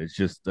of that. It's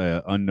just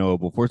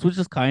unknowable force, which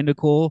is kind of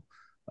cool.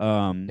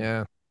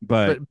 Yeah,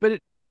 but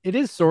it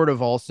is sort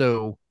of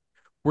also,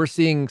 we're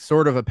seeing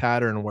sort of a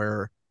pattern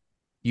where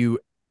you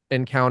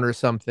encounter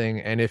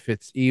something, and if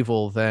it's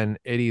evil, then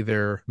it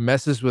either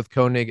messes with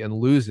Koenig and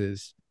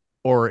loses,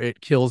 or it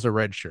kills a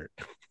red shirt.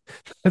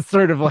 It's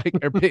sort of like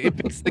it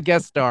picks the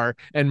guest star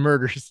and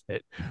murders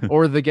it,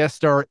 or the guest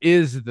star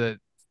is the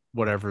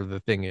whatever the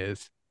thing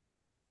is.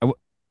 I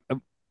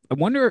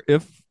wonder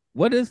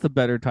what is the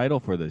better title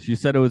for this? You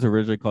said it was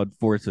originally called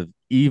Force of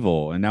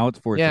Evil, and now it's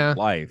Force of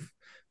Life.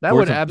 That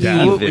would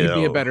absolutely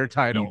be a better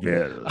title.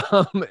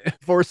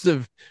 Force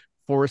of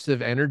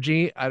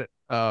Energy,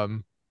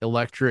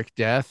 Electric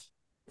Death.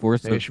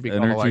 Force of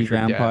Energy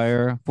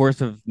Vampire. Death.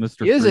 Force of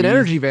Mr. He is an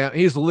energy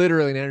He's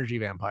literally an energy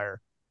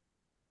vampire.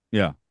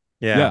 Yeah.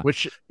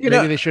 Which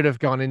maybe they should have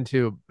gone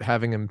into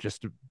having him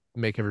just to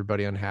make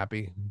everybody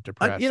unhappy,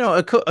 depressed.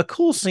 A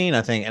cool scene,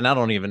 I think, and I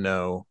don't even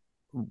know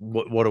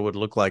what it would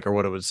look like or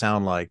what it would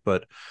sound like,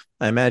 but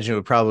I imagine it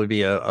would probably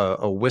be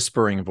a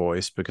whispering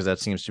voice, because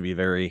that seems to be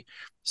very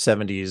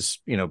 70s,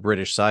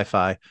 British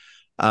sci-fi.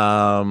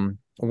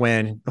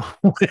 When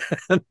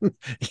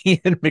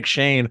Ian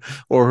McShane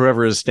or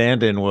whoever his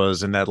stand-in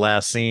was in that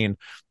last scene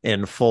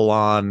in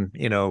full-on,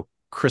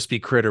 crispy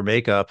critter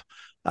makeup,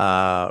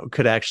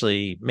 could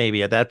actually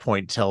maybe at that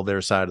point tell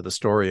their side of the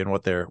story and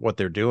what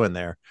they're doing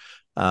there.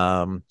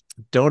 Don't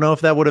know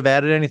if that would have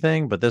added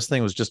anything, but this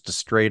thing was just a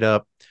straight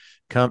up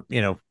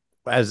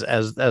as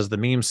the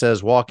meme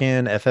says, walk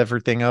in, F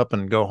everything up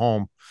and go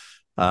home.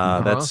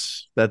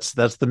 That's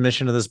the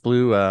mission of this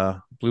blue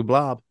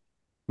blob.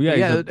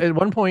 Yeah, at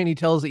one point he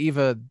tells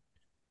Eva,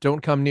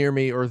 don't come near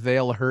me or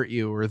they'll hurt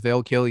you or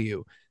they'll kill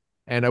you.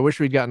 And I wish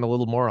we'd gotten a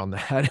little more on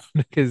that,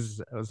 because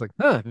I was like,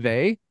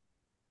 they?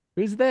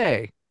 Who's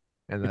they?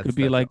 And it could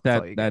be like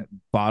that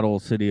bottle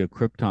city of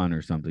Krypton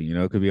or something,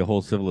 it could be a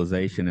whole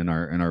civilization in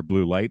our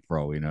blue light for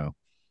all we know.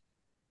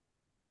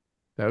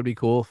 That would be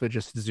cool if it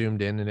just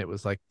zoomed in and it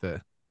was like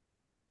the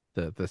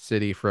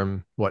city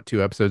from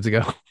 2 episodes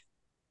ago.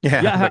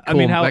 Yeah.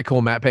 That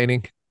cool matte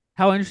painting.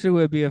 How interesting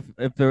would it be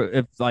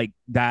if like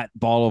that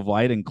ball of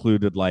light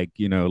included like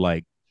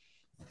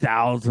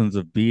thousands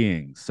of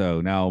beings? So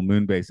now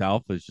Moonbase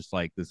Alpha is just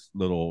like this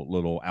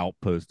little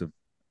outpost of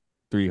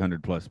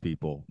 300 plus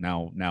people.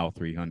 Now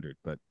 300.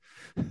 But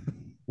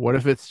what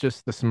if it's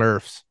just the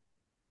Smurfs?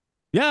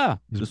 Yeah,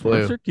 the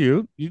Smurfs are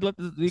cute. You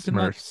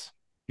Smurfs.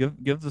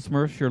 Give the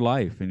Smurfs your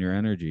life and your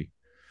energy.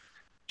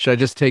 Should I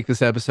just take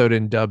this episode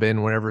and dub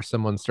in whenever he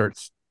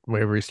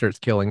starts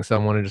killing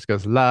someone and just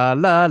goes la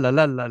la la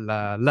la la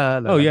la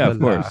la? Oh yeah, of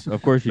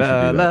course you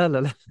should do that.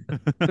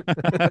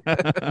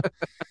 La.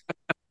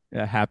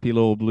 Yeah, happy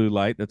little blue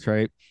light. That's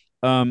right.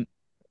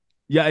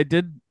 Yeah,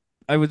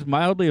 I was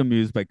mildly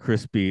amused by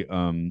crispy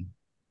Ian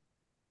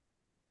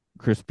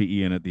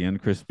at the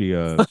end. Crispy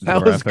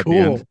that was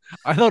cool.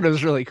 I thought it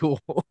was really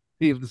cool.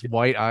 He has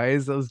white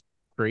eyes. That was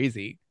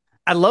crazy.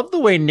 I love the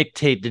way Nick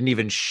Tate didn't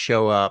even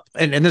show up,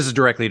 and this is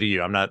directly to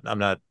you. I'm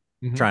not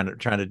trying to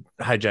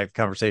hijack the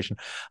conversation.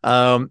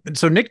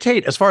 So Nick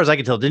Tate, as far as I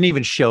can tell, didn't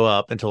even show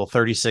up until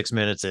 36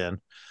 minutes in.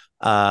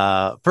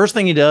 First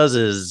thing he does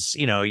is,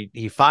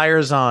 he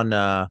fires on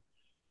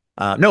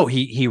no,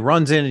 he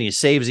runs in and he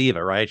saves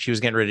Eva, right? She was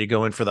getting ready to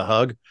go in for the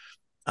hug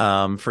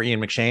for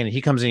Ian McShane, and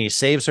he comes in, he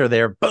saves her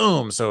there.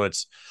 Boom. So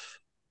it's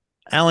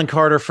Alan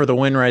Carter for the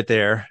win right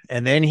there.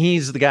 And then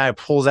he's the guy who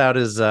pulls out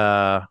his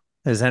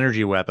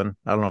energy weapon.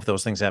 I don't know if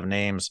those things have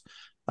names.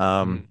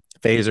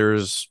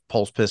 Phasers,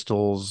 pulse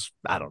pistols,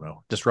 I don't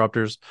know,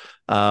 disruptors.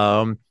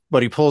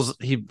 But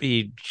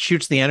he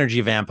shoots the energy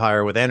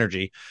vampire with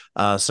energy.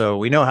 So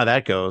we know how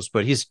that goes,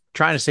 but he's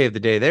trying to save the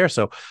day there.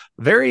 So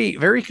very,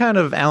 very kind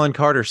of Alan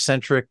Carter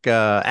centric,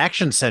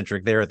 action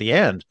centric there at the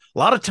end. A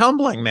lot of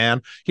tumbling,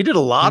 man. He did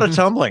a lot of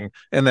tumbling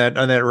in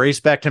that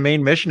race back to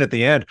main mission at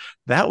the end.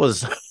 That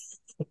was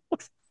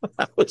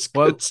that was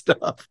good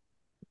stuff.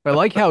 I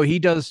like how he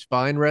does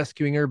fine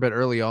rescuing her, but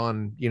early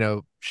on,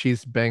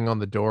 she's banging on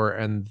the door,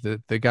 and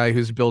the guy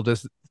who's billed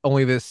as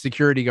only this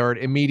security guard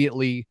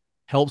immediately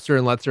helps her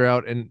and lets her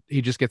out, and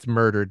he just gets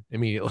murdered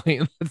immediately.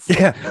 And it's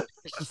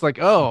just like,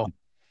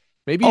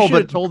 maybe you should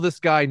have told this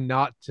guy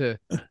not to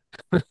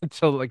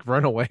to like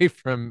run away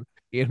from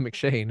Ian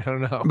McShane. I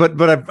don't know.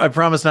 But I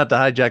promise not to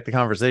hijack the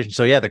conversation.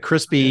 So yeah, the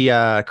crispy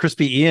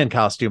Ian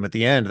costume at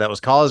the end that was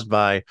caused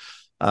by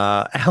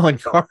Alan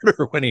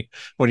Carter when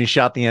he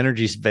shot the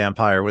energy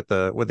vampire with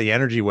the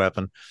energy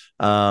weapon.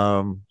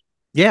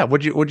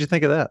 What'd you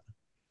think of that?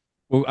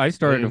 Well, I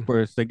started, of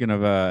course, thinking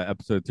of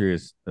episode 3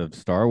 of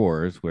Star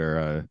Wars,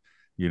 where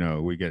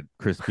we get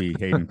crispy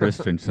Hayden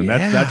Christensen.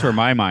 That's where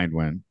my mind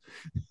went.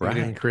 Right,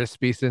 Hayden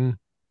Christensen.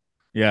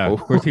 Yeah, of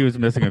course, he was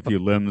missing a few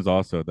limbs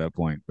also at that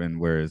point, and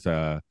whereas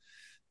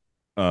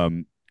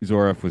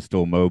Zoref was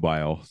still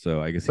mobile, so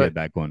I guess he had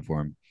that going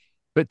for him.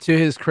 But to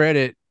his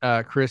credit,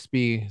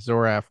 Crispy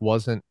Zoraf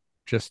wasn't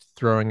just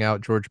throwing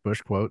out George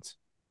Bush quotes.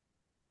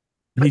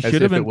 He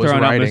should have been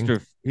throwing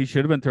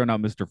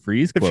out Mr.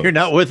 Freeze quotes. If you're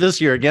not with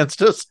us, you're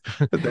against us.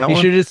 He should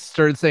have just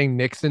started saying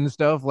Nixon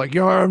stuff like,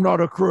 "Yeah, I'm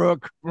not a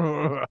crook."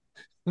 The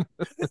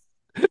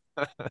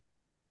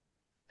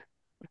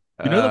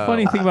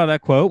funny thing about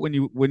that quote, when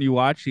you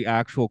watch the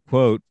actual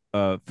quote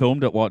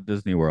filmed at Walt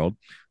Disney World,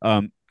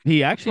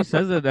 he actually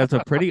says it as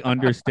a pretty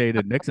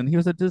understated Nixon. He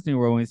was at Disney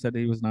World when he said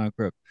he was not a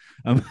crook.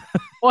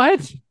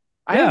 What?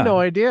 I had no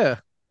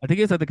idea. I think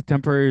he's at the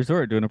Contemporary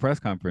Resort doing a press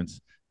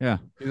conference. Yeah,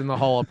 he's in the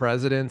Hall of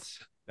Presidents.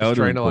 Just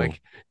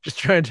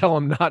trying to tell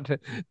him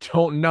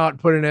don't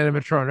put an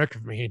animatronic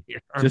of me in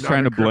here. Just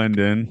trying to blend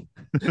in.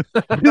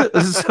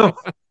 So,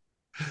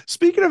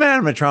 speaking of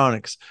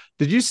animatronics,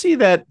 did you see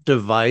that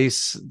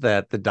device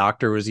that the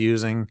doctor was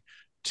using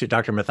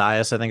Dr.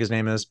 Matthias, I think his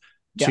name is,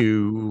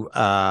 to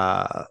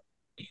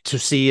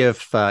see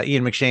if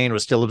Ian McShane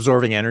was still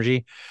absorbing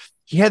energy?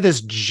 He had this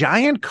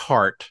giant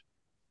cart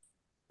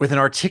with an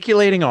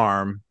articulating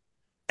arm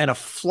and a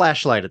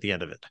flashlight at the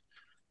end of it.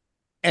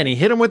 And he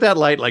hit him with that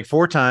light like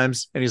 4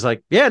 times. And he's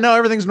like, yeah, no,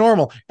 everything's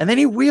normal. And then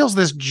he wheels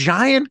this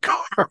giant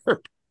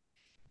cart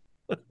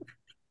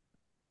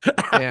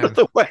out of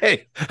the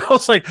way. I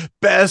was like,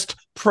 best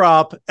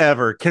prop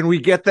ever. Can we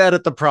get that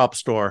at the prop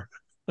store?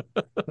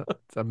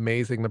 It's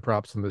amazing, the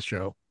props in this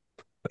show.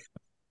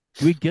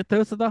 Do we get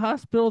those at the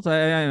hospitals? I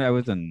had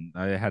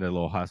a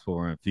little hospital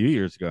run a few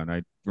years ago, and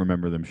I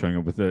remember them showing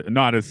up with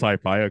not a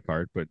sci-fi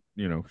cart, but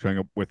showing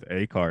up with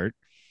a cart.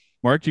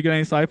 Mark, did you get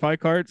any sci-fi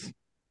carts?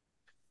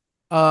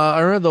 I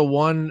remember the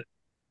one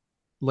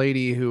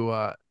lady who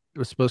was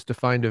supposed to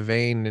find a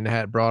vein and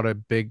had brought a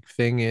big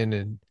thing in,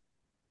 and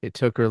it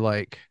took her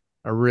like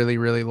a really,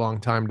 really long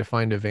time to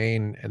find a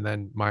vein, and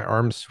then my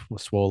arms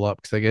swole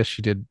up because I guess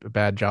she did a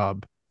bad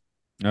job.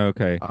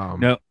 Okay.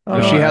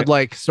 She had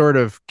like sort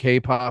of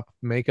K-pop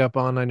makeup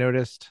on, I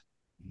noticed.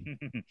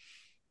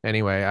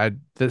 Anyway,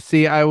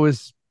 I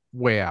was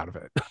way out of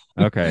it.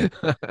 Okay.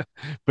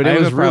 But it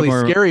was really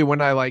scary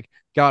when I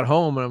got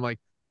home and I'm like,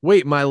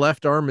 wait, my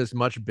left arm is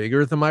much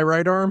bigger than my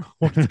right arm.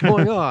 What's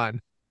going on?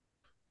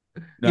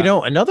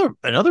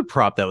 Another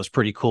prop that was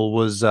pretty cool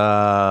was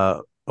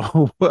I'll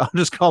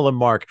just call him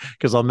Mark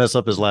because I'll mess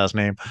up his last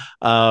name.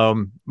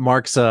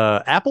 Mark's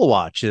Apple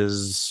Watch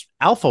is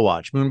Alpha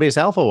Watch, Moonbase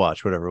Alpha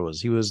Watch, whatever it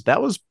was.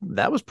 That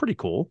was pretty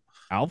cool.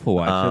 Alpha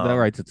Watch, that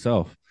writes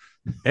itself.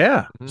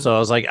 Yeah. So I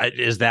was like,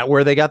 is that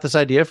where they got this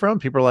idea from?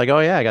 People are like, oh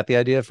yeah, I got the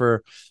idea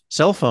for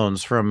cell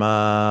phones from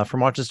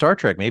watching Star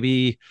Trek.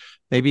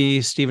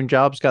 Maybe Stephen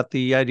Jobs got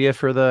the idea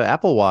for the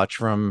Apple Watch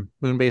from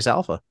Moonbase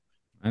Alpha.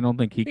 I don't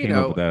think he came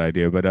up with that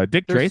idea, but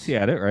Dick Tracy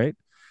had it, right?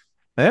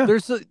 Yeah.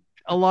 There's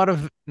a lot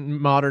of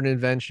modern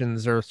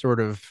inventions are sort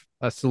of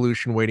a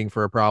solution waiting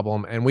for a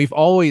problem, and we've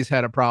always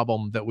had a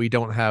problem that we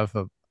don't have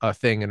a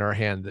thing in our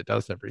hand that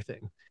does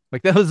everything.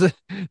 Like that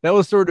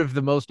was sort of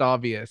the most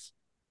obvious.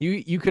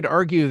 You could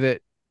argue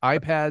that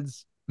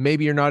iPads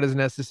maybe are not as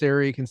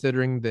necessary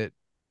considering that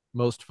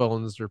most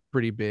phones are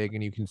pretty big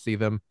and you can see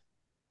them.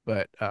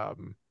 But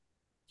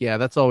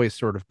that's always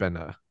been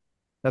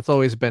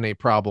a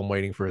problem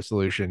waiting for a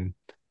solution.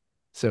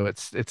 So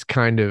it's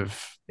kind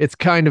of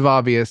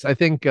obvious. I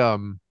think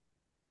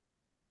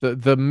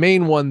the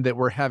main one that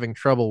we're having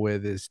trouble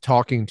with is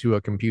talking to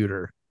a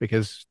computer,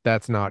 because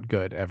that's not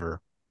good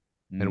ever,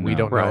 and we No.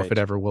 don't know if Right. it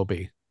ever will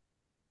be.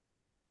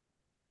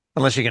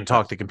 Unless you can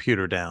talk the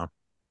computer down.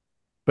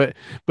 But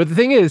the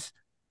thing is,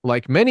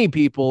 like many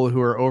people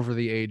who are over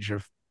the age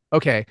of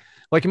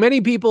like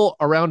many people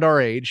around our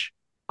age,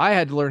 I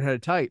had to learn how to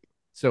type.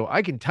 So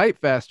I can type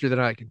faster than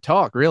I can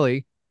talk,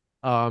 really.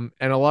 And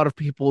a lot of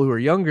people who are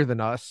younger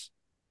than us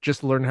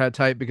just learn how to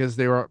type because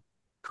they were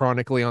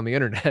chronically on the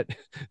internet.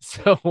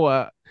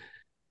 So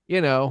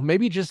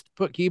maybe just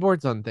put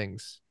keyboards on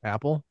things,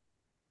 Apple.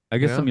 I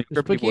guess some Just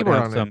younger put people would keyboard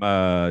have on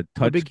some it.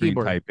 Put a big touchscreen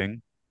keyboard.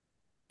 typing.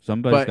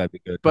 Somebody's But got to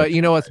be good. At but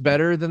you know touchscreen what's typing.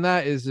 better than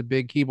that is a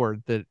big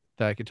keyboard that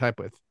I could type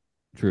with.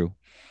 True.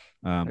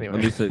 Anyway. At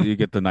least you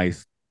get the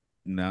nice.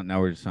 Now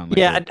we're just sounding like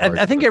Yeah, we're retarded,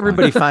 I think but it's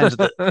everybody fine.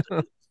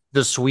 finds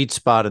the sweet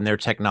spot in their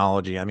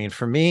technology. I mean,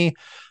 for me,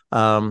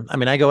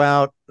 I go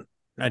out,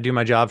 I do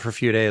my job for a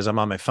few days. I'm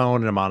on my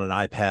phone and I'm on an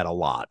iPad a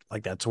lot.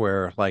 Like that's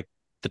where like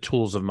the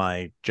tools of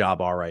my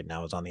job are right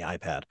now is on the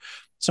iPad.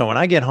 So when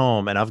I get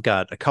home and I've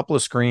got a couple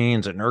of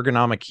screens, an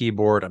ergonomic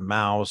keyboard, a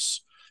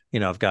mouse,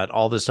 I've got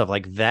all this stuff,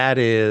 like that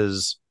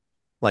is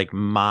like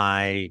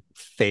my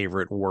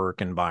favorite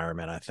work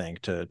environment, I think,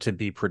 to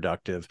be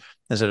productive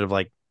instead of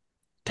like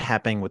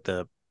tapping with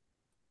the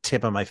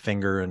tip of my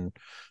finger and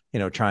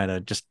trying to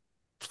just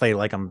play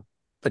like I'm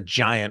a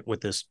giant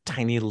with this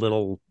tiny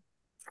little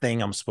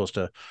thing I'm supposed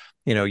to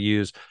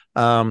use.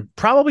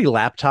 Probably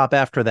laptop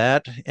after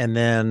that, and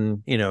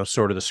then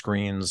sort of the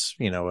screens,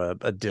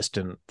 a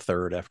distant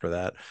third after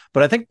that.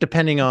 But I think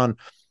depending on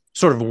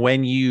sort of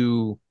when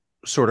you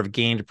sort of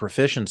gained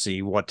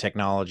proficiency, what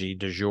technology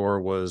du jour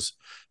was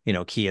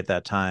key at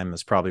that time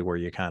is probably where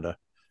you kind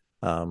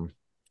of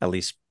at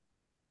least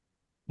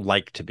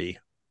like to be.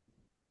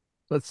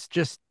 Let's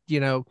just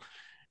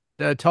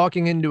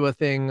talking into a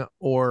thing,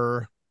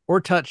 or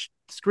touch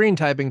screen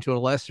typing to a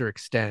lesser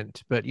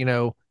extent, but you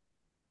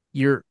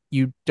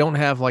don't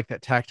have like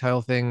that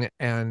tactile thing,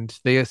 and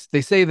they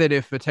say that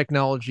if a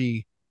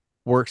technology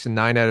works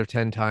 9 out of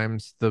 10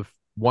 times, the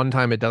one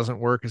time it doesn't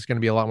work is going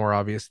to be a lot more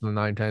obvious than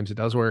the 9 times it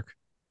does work.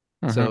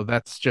 So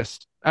that's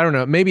just, I don't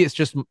know, maybe it's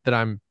just that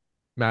I'm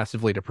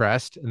massively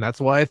depressed and that's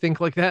why I think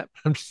like that.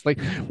 I'm just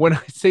like, when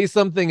I say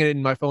something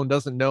and my phone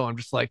doesn't know, I'm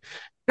just like,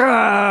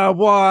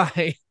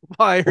 why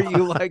are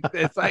you like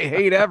this? I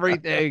hate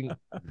everything.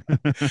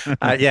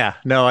 Yeah,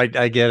 no, I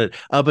get it.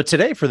 But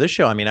today for this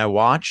show, I mean, I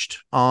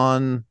watched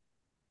on,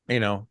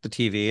 the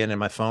TV, and in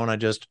my phone, I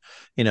just,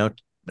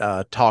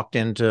 talked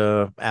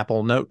into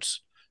Apple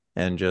Notes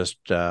and just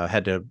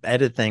had to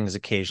edit things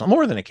occasionally,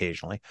 more than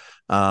occasionally.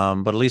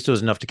 But at least it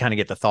was enough to kind of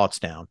get the thoughts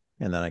down,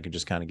 and then I could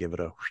just kind of give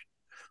it a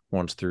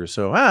once through.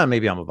 So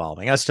maybe I'm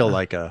evolving. I still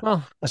like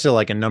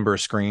a number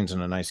of screens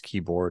and a nice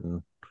keyboard,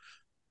 and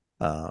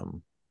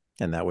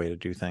that way to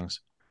do things.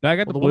 I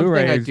got Well, the the one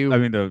thing I Blu-rays. do- I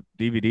mean, the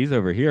DVDs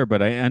over here,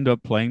 but I end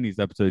up playing these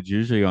episodes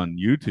usually on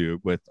YouTube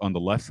with on the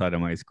left side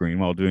of my screen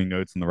while doing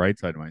notes on the right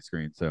side of my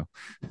screen. So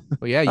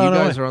Well, yeah, Oh, you no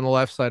guys way. are on the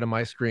left side of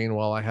my screen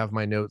while I have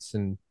my notes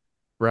and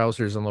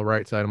browsers on the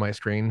right side of my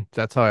screen.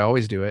 That's how I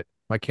always do it.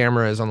 My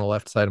camera is on the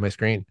left side of my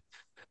screen.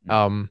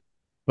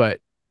 But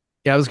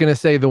yeah, I was gonna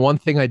say the one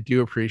thing I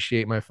do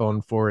appreciate my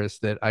phone for is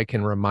that I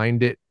can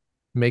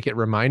make it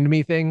remind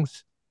me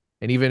things.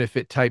 And even if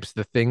it types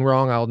the thing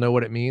wrong, I'll know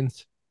what it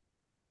means.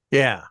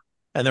 Yeah,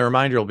 and the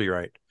reminder will be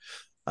right.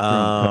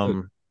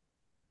 How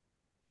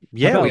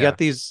Yeah, about we got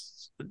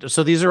these.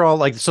 So these are all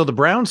like, so the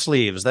brown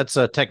sleeves, that's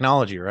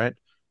technology, right?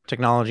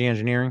 Technology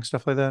engineering,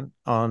 stuff like that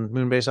on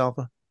Moonbase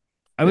Alpha.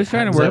 I was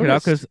trying to Is work that it what out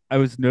it's- because I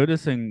was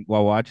noticing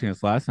while watching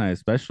this last night,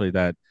 especially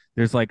that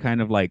there's like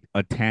kind of like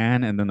a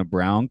tan and then a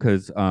brown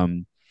because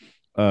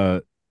uh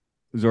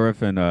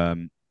Zorif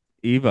and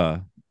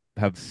Eva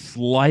have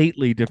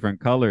slightly different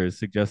colors,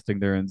 suggesting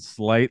they're in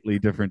slightly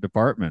different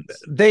departments.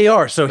 They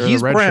are. So They're the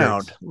he's red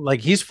brown, shirts. like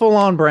he's full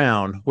on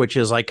brown, which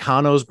is like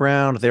Kano's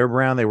brown. They're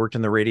brown. They worked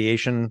in the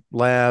radiation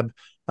lab.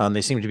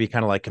 They seem to be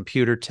kind of like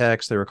computer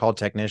techs. They were called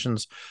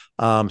technicians.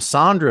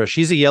 Sandra,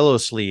 she's a yellow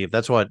sleeve.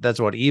 That's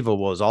what Eva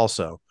was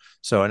also.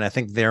 So, and I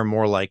think they're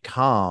more like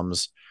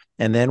comms.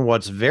 And then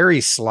what's very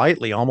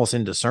slightly almost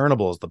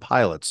indiscernible is the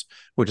pilots,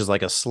 which is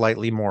like a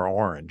slightly more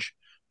orange.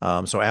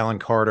 So Alan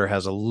Carter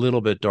has a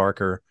little bit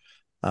darker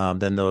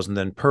than those. And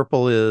then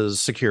purple is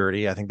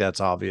security. I think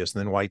that's obvious. And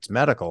then white's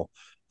medical.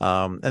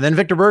 And then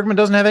Victor Bergman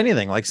doesn't have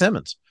anything like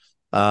Simmons.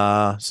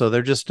 So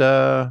they're just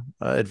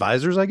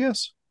advisors, I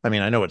guess. I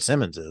mean, I know what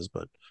Simmons is,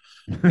 but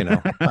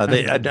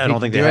I don't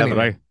think they do have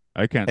But it.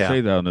 I can't Yeah.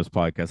 say that on this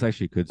podcast. I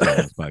actually could say it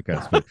on this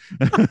podcast,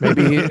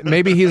 but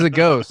Maybe he's a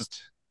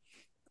ghost.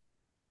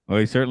 well,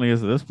 he certainly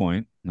is at this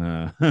point.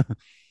 Or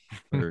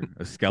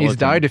a skeleton. He's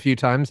died a few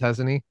times,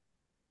 hasn't he?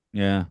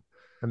 Yeah.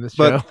 In this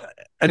But show.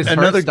 His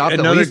heart stopped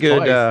at least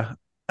twice.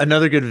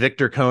 another good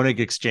Victor Koenig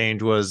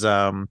exchange was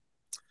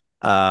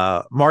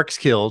Mark's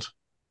killed.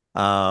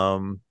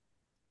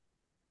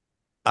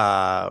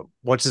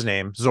 What's his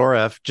name?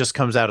 Zoref just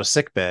comes out of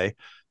sick bay.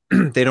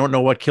 They don't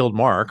know what killed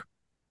Mark.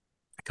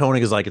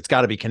 Koenig is like, it's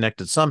got to be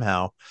connected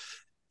somehow.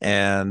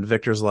 And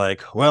Victor's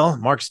like, well,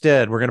 Mark's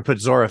dead. We're going to put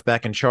Zoref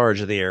back in charge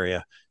of the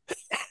area.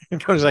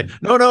 And Cody's like,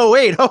 no,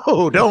 wait,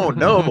 don't, no, Hit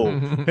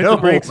no, the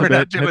brakes a we're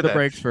not bit. doing Hit the that.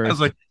 brakes I was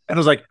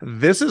first. like,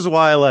 this is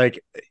why,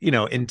 like,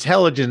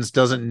 intelligence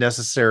doesn't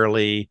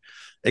necessarily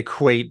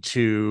equate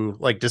to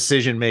like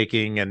decision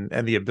making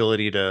and the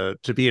ability to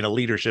be in a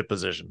leadership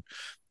position.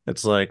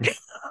 It's like,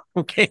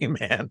 okay,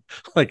 man,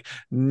 like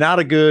not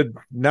a good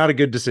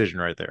decision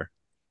right there.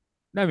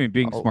 I mean,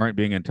 being smart,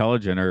 being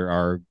intelligent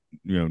are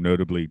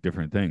notably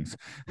different things.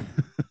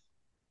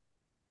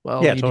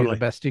 Well, Yeah, you do totally. the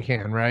best you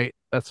can, right?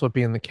 That's what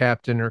being the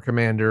captain or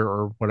commander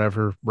or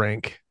whatever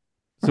rank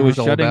So is is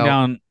all shutting about.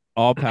 down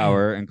all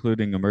power,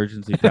 including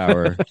emergency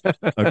power,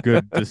 a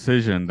good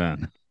decision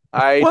then?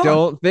 I Well,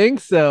 don't think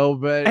so,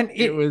 but and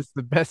it was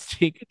the best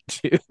he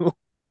could do.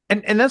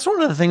 and that's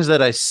one of the things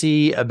that I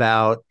see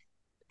about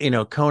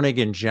Koenig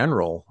in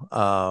general,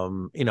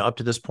 up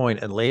to this point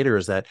and later,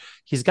 is that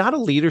he's got a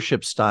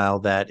leadership style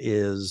that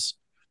is,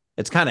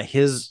 it's kind of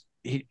his.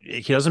 He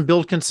doesn't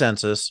build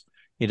consensus.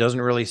 He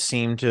doesn't really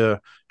seem to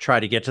try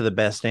to get to the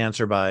best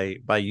answer by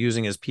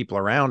using his people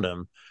around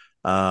him.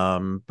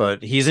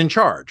 But he's in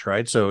charge,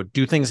 right? So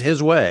do things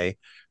his way,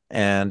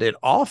 and it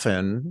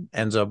often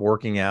ends up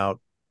working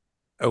out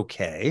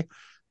okay.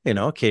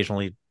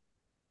 Occasionally,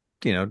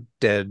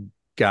 dead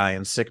guy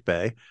in sick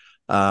bay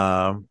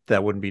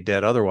that wouldn't be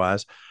dead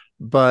otherwise,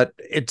 but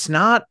it's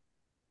not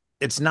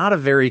a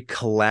very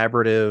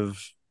collaborative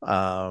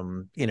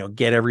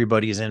get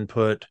everybody's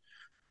input,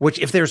 which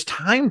if there's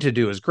time to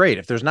do is great.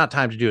 If there's not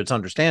time to do, it's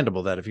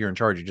understandable that if you're in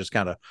charge, you just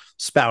kind of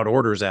spout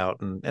orders out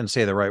and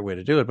say the right way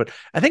to do it. But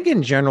I think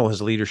in general,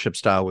 his leadership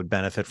style would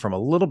benefit from a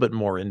little bit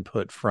more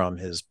input from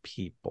his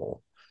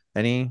people.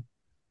 You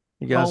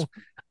guys?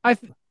 Well,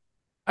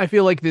 I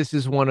feel like this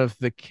is one of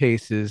the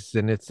cases,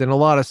 and it's in a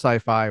lot of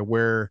sci-fi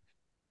where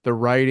the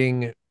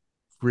writing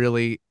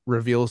really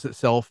reveals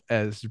itself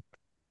as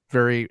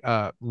very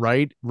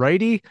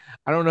righty.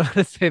 I don't know how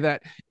to say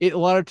that. A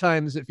lot of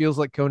times it feels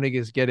like Koenig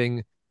is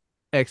getting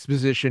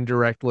exposition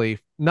directly.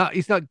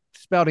 He's not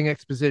spouting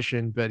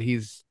exposition, but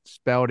he's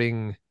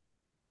spouting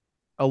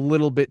a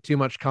little bit too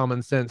much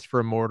common sense for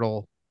a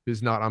mortal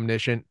who's not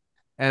omniscient.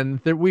 And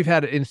we've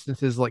had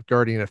instances like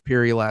Guardian of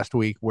Piri last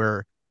week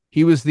where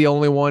he was the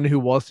only one who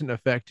wasn't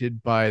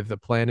affected by the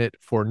planet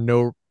for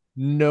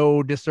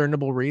no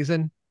discernible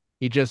reason.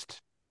 He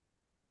just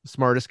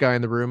smartest guy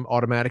in the room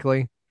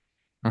automatically.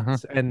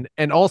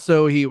 And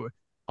also he,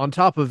 on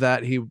top of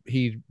that,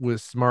 he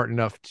was smart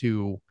enough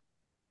to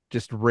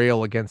just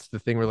rail against the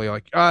thing really,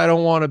 like, I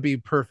don't want to be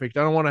perfect,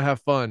 I don't want to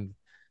have fun,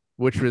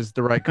 which was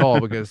the right call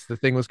because the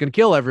thing was going to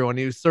kill everyone.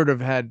 He was sort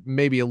of had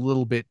maybe a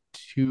little bit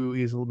too,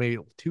 he's maybe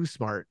too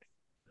smart,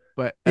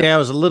 but yeah, it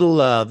was a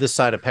little this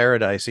side of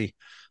paradisey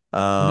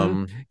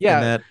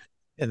yeah,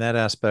 in that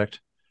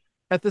aspect.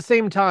 At the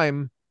same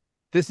time,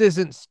 this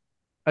isn't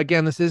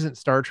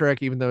Star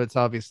Trek, even though it's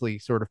obviously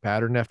sort of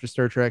patterned after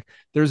Star Trek.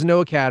 There's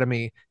no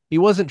academy. He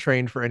wasn't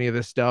trained for any of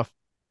this stuff.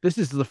 This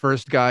is the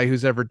first guy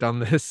who's ever done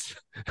this.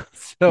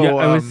 So yeah,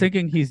 I was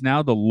thinking he's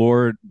now the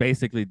Lord,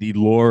 basically the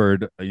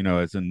Lord,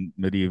 as in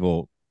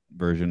medieval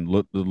version,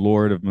 the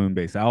Lord of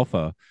Moonbase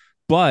Alpha.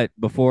 But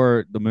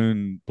before the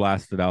moon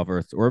blasted out of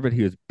Earth's orbit,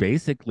 he was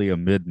basically a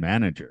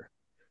mid-manager.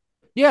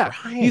 Yeah,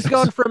 Right. he's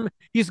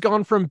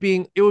gone from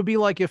being, it would be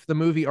like if the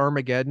movie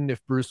Armageddon,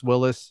 if Bruce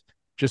Willis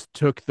just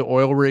took the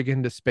oil rig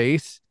into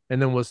space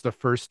and then was the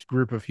first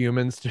group of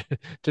humans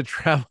to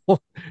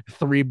travel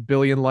 3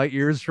 billion light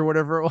years or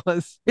whatever it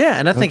was. Yeah,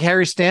 and I think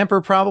Harry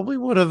Stamper probably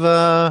would have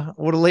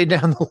laid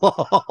down the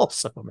law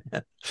also,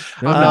 man.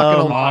 I'm not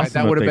gonna lie, awesome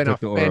that would if have they been a took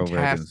the oil rig in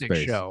fantastic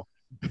space. show.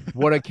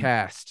 What a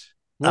cast.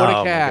 Oh,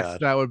 my God.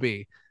 That would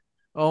be.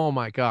 Oh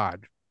my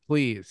God.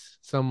 Please.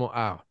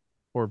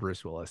 Poor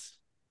Bruce Willis.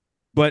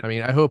 But I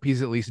mean, I hope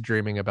he's at least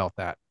dreaming about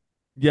that.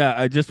 yeah,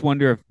 I just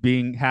wonder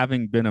if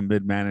having been a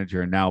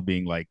mid-manager and now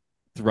being like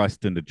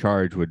thrust into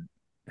charge would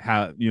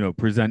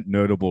present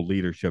notable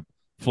leadership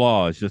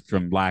flaws just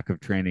from lack of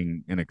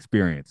training and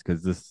experience,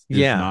 because this is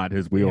not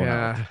his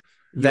wheelhouse. Yeah.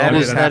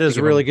 That is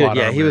really good.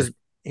 Yeah, armor.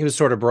 he was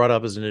sort of brought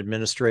up as an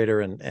administrator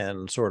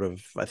and sort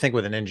of, I think,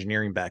 with an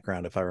engineering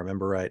background, if I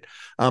remember right.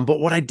 But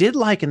what I did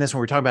like in this, when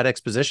we were talking about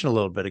exposition a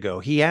little bit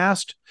ago,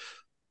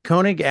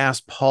 Koenig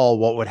asked Paul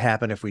what would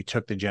happen if we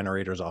took the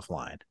generators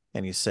offline.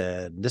 And he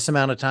said, this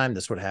amount of time,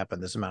 this would happen.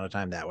 This amount of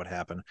time, that would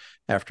happen.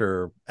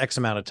 After X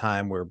amount of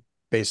time, we're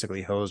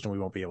basically hosed and we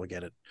won't be able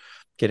to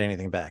get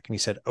anything back. And he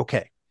said,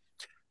 okay.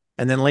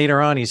 And then later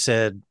on, he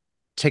said,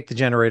 take the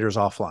generators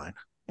offline.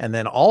 And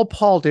then all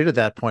Paul did at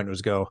that point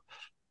was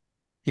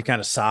he kind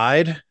of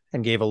sighed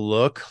and gave a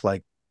look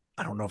like,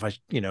 I don't know if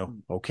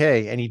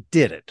okay. And he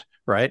did it,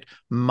 right?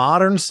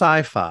 Modern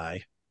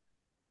sci-fi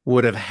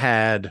would have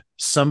had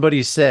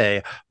somebody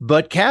say,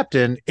 but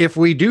Captain, if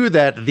we do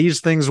that,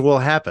 these things will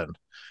happen.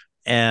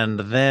 And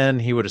then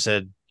he would have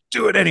said,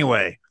 do it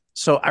anyway.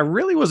 So I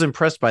really was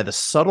impressed by the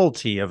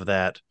subtlety of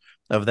that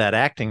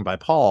acting by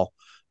Paul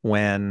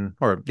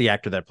or the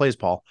actor that plays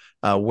Paul,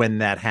 when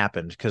that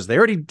happened, because they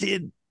already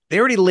did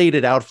already laid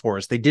it out for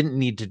us. They didn't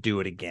need to do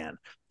it again.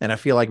 And I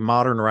feel like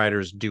modern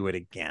writers do it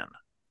again.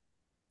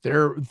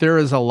 There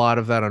is a lot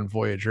of that on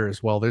Voyager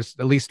as well. There's,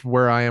 at least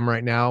where I am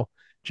right now,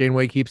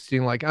 Janeway keeps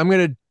being like, I'm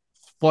gonna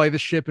fly the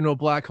ship into a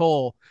black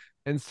hole,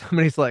 and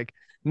somebody's like,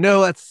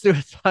 no, that's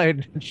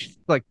suicide. And she's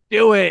like,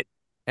 do it,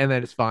 and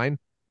then it's fine.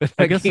 But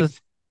I guess keeps...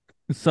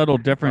 the subtle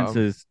difference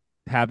is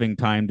having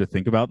time to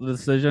think about the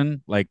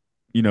decision, like,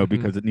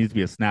 because it needs to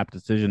be a snap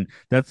decision.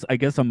 That's, I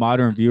guess, a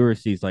modern viewer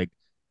sees like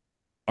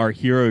our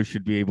heroes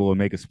should be able to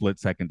make a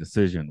split-second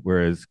decision,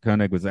 whereas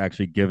Koenig was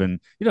actually given,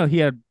 he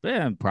had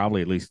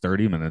probably at least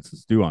 30 minutes to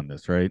stew on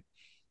this, right?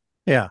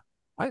 Yeah.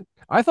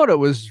 I thought it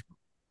was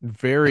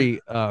very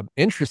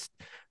interesting.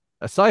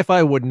 A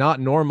sci-fi would not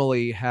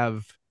normally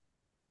have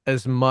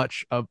as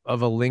much of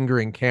a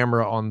lingering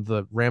camera on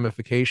the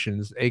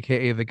ramifications,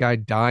 aka the guy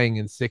dying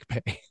in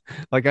sickbay.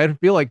 Like, I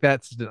feel like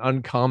that's an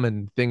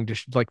uncommon thing to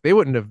like. They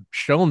wouldn't have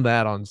shown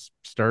that on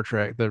Star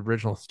Trek, the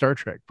original Star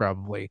Trek,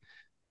 probably.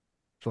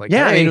 Like,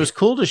 yeah, hey. I mean, it was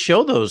cool to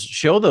show those,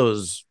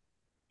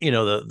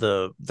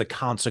 the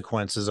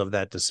consequences of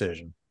that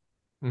decision.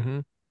 Mm-hmm.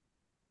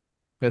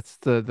 That's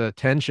the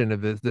tension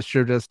of it. This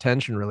show does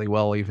tension really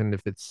well, even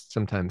if it's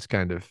sometimes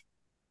kind of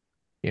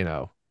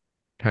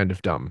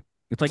dumb.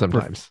 It's like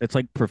sometimes it's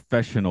like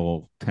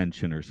professional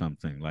tension or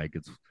something. Like,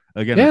 it's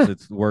again,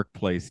 it's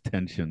workplace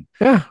tension.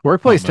 Yeah,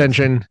 workplace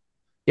tension.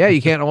 Yeah,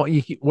 you can't.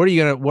 What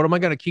am I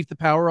gonna keep the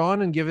power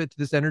on and give it to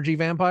this energy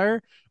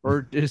vampire,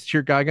 or is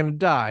your guy gonna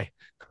die?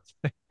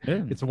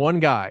 It's one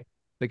guy.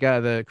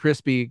 The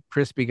crispy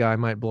guy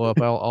might blow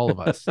up all of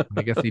us.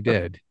 I guess he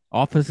did.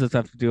 Offices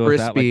have to deal with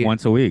that like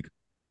once a week.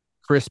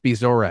 Crispy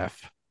Zoref.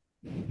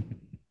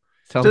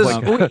 Sounds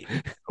like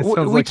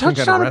we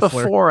touched on it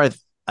before.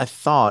 I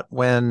thought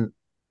when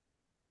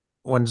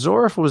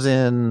Zoref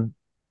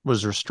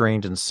was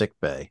restrained in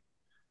sickbay,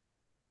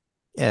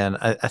 and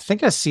I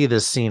think I see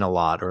this scene a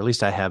lot, or at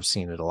least I have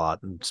seen it a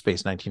lot in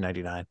Space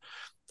 1999.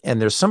 And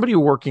there's somebody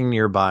working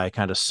nearby,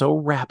 kind of so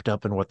wrapped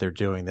up in what they're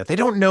doing that they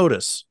don't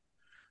notice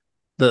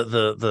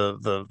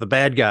the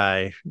bad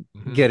guy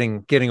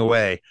getting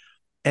away.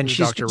 And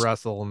she's Dr.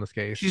 Russell in this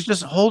case. She's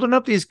just holding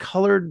up these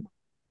colored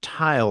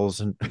tiles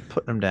and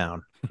putting them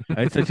down.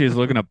 I said she was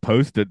looking at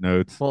Post-it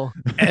notes. Well,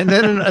 and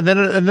then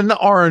the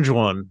orange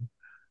one,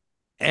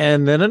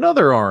 and then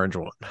another orange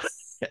one.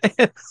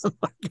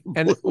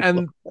 and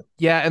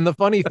the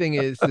funny thing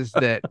is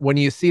that when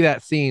you see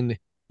that scene,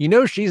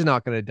 she's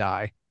not going to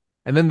die.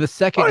 And then the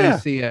second you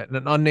see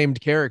an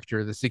unnamed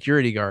character, the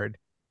security guard,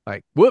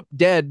 like, whoop,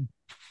 dead.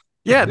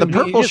 Yeah, the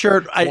purple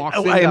shirt,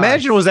 I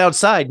imagine, was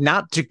outside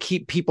not to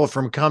keep people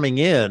from coming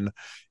in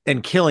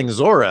and killing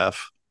Zoref,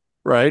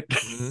 right?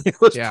 It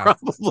was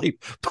probably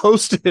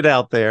posted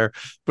out there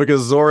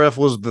because Zoref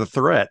was the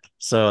threat.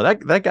 So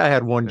that guy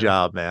had one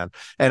job, man.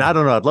 And I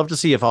don't know, I'd love to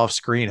see if off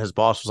screen his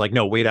boss was like,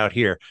 no, wait out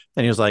here.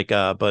 And he was like,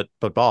 but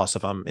boss,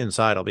 if I'm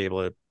inside, I'll be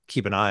able to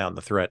keep an eye on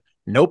the threat.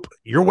 Nope,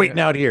 you're waiting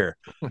out here.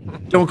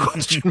 Don't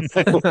question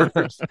my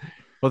orders.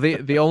 Well,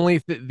 the only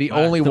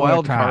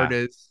wild card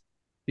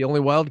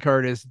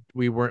is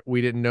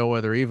we didn't know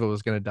whether Eva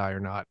was going to die or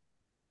not.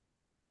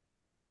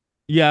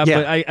 Yeah,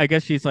 but I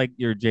guess she's like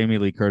your Jamie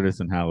Lee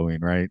Curtis in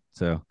Halloween, right?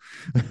 So,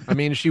 I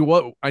mean,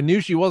 I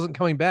knew she wasn't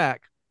coming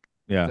back.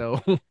 Yeah.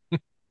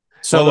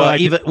 So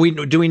Eva,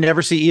 do we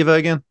never see Eva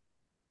again?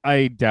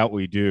 I doubt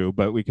we do,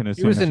 but we can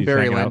assume she was in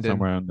Barry Lyndon. Lyndon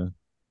Somewhere on the.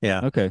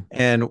 Yeah. Okay.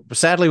 And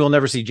sadly, we'll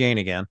never see Jane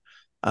again.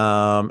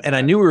 And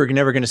I knew we were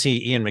never going to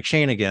see Ian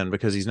McShane again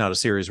because he's not a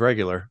series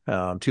regular.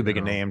 Too big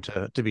a name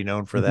to be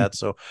known for that.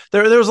 So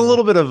there was a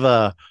little bit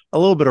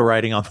of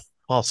writing on the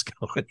walls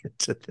going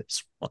into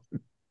this one.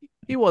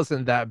 He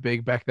wasn't that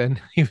big back then.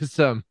 He was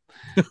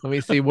let me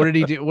see. What did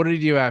he do? What did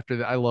he do after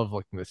that? I love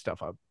looking this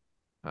stuff up.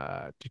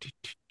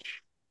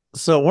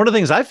 So one of the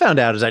things I found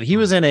out is that he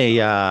was in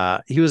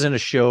a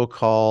show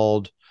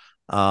called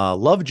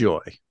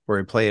Lovejoy, where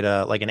he played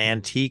like an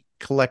antique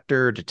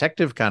collector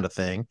detective kind of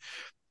thing.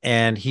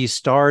 And he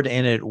starred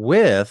in it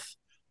with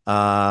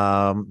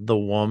the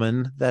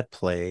woman that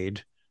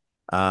played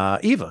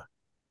Eva,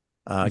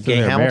 Gay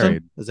Hamilton.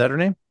 Married. Is that her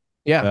name?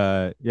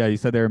 Yeah. Yeah. You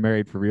said they were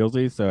married for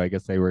realsies, so I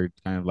guess they were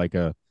kind of like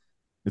a.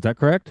 Is that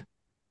correct?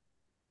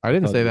 I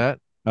didn't say that.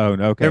 Oh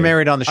no. Okay. They're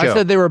married on the show. I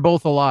said they were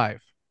both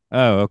alive.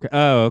 Oh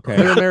okay.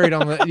 They were married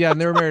on the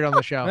and they were married on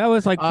the show. That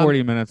was like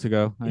 40 minutes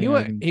ago. He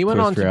went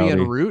on to be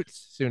in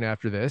Roots soon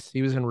after this.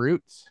 He was in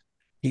Roots.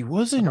 He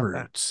was in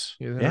Roots.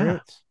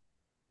 Roots.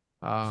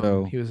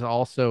 So he was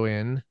also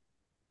in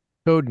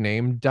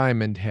Codename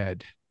Diamond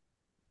Head.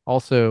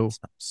 Also,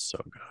 so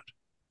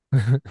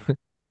good.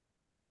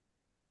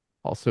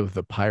 Also,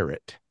 The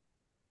Pirate,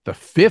 The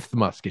Fifth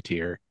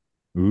Musketeer.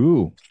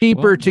 Ooh,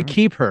 Cheaper to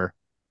keep her.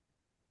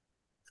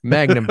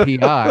 Magnum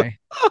PI.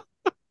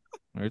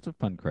 There's a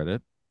fun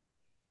credit.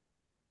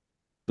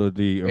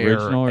 The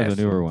original or the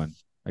newer one?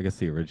 I guess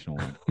the original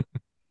one.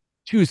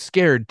 Too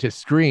Scared to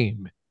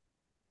Scream.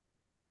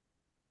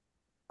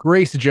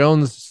 Grace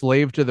Jones,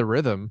 Slave to the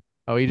Rhythm.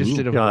 Oh, he just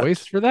did a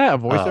voice for that? A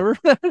voiceover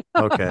for that?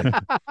 Okay.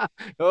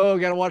 Oh,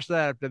 gotta watch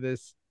that after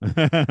this.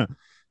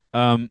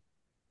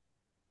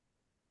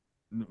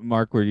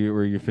 Mark, were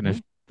you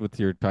finished with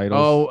your titles?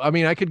 Oh, I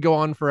mean, I could go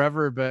on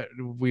forever, but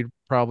we'd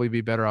probably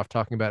be better off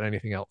talking about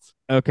anything else.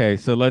 Okay,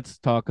 so let's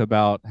talk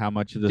about how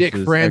much of this Dick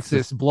is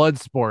Francis,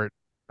 Bloodsport.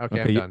 Okay,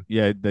 I'm Okay, done.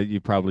 yeah, that you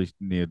probably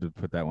needed to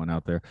put that one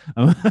out there.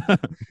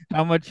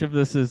 How much of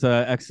this is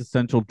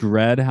existential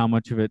dread? How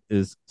much of it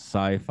is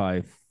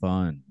sci-fi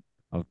fun?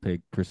 I'll take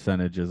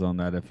percentages on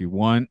that if you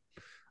want.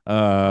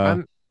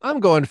 Uh, I'm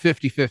going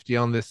 50-50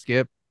 on this,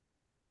 Skip.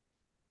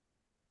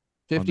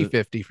 on the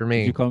 50-50 for Did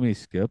you me. call me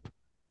Skip?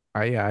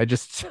 I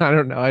just I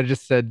don't know. I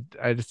just said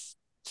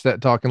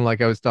talking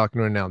like I was talking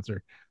to an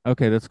announcer.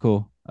 Okay, that's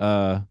cool.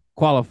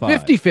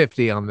 Qualified.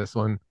 50-50 on this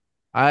one.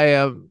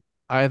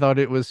 I thought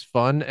it was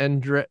fun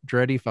and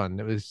dready fun.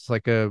 It was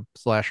like a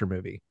slasher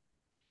movie.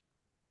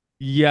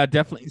 Yeah,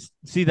 definitely.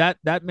 See that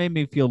made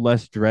me feel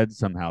less dread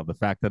somehow. The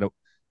fact that it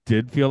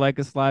did feel like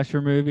a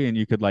slasher movie and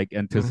you could like Mm-hmm.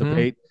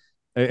 anticipate,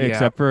 Yeah.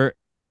 except for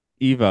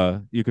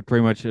Eva, you could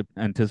pretty much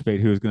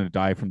anticipate who was going to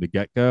die from the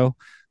get go.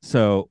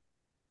 So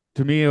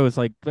to me, it was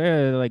like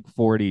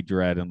 40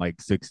 dread and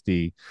like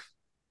 60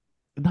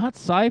 not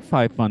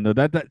sci-fi fun though.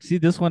 That see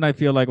this one, I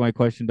feel like my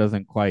question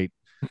doesn't quite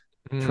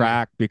Mm.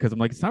 track because I'm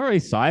like it's not really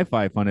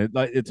sci-fi fun.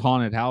 It's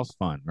haunted house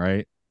fun,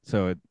 right?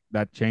 So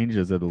that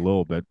changes it a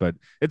little bit, but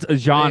it's a I mean,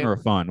 genre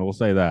fun. We'll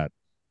say that.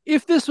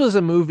 if this was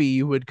a movie,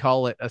 you would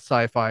call it a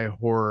sci-fi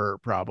horror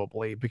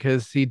probably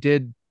because he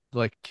did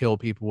like kill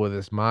people with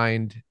his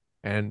mind.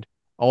 And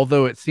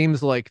although it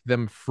seems like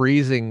them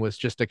freezing was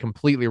just a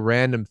completely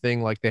random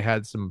thing, like they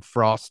had some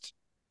frost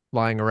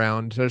lying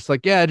around. So it's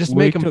like, yeah, just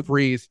We make them took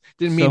freeze.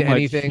 Didn't so mean much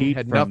anything, heat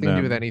had from nothing to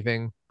do with them.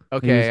 anything. He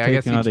was Okay, I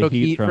guess taking he all the took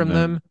heat heat from from them.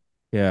 them,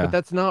 but Yeah.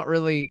 that's not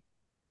really,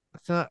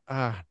 it's not,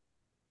 I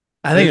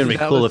think this, it'd be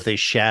that cool if was, they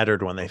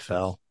shattered when they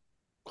fell.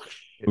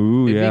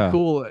 Ooh, it'd be yeah.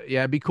 cool. Yeah,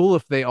 it'd be cool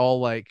if they all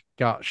like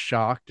got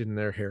shocked and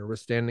their hair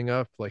was standing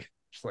up, like,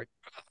 just like,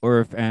 Or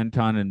if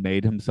Anton had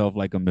made himself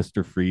like a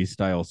Mr. Freeze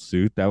style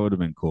suit, that would have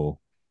been cool.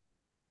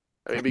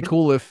 I mean, it'd be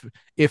cool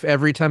if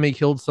every time he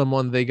killed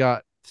someone, they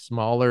got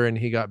smaller and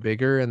he got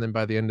bigger, and then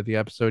by the end of the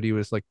episode, he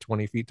was like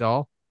 20 feet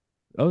tall.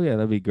 Oh yeah,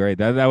 that'd be great.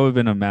 That would have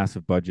been a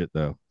massive budget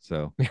though.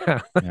 So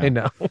Yeah, I yeah.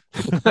 know.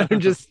 I'm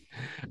just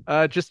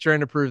trying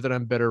to prove that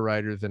I'm better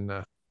writer than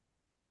Well,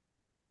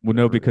 no,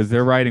 whoever it because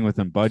they're is. writing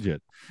within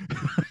budget.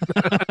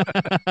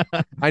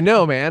 I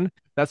know, man.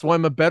 That's why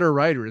I'm a better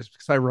writer, is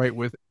because I write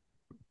with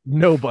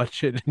no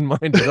budget in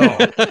mind at all.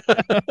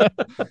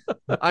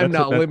 I'm That's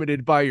not that.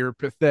 limited by your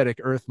pathetic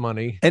Earth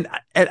money. And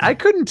I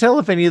couldn't tell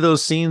if any of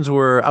those scenes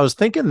were. I was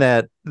thinking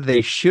that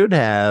they should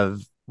have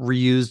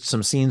reused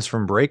some scenes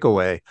from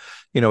Breakaway,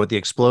 with the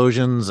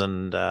explosions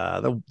and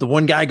the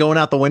one guy going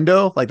out the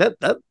window. Like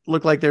that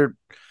looked like they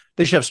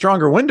should have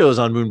stronger windows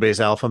on Moonbase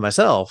Alpha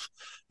myself.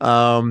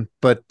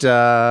 But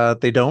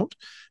they don't.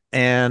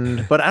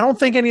 But I don't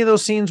think any of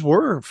those scenes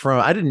were from.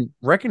 I didn't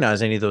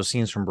recognize any of those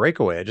scenes from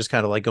Breakaway. I just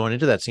kind of like going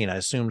into that scene. I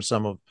assumed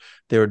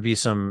there would be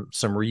some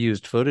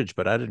reused footage,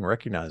 but I didn't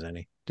recognize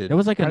any. That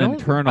was like an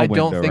internal I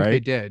don't window, think they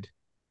right? did.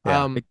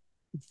 Yeah.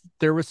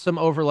 There was some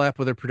overlap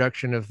with the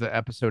production of the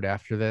episode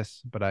after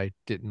this, but I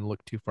didn't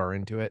look too far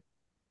into it.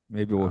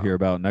 Maybe we'll hear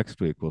about next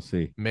week. We'll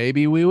see.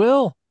 Maybe we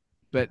will.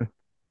 But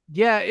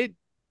yeah,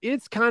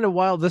 it's kind of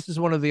wild. This is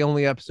one of the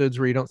only episodes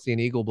where you don't see an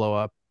eagle blow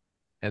up,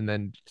 and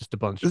then just a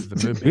bunch of the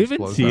moon We base haven't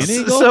blows seen up. an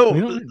eagle. So- We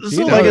haven't so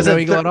seen like it. I said, no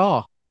eagle at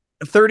all.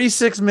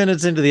 36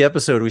 minutes into the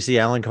episode, we see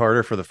Alan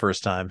Carter for the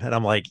first time. And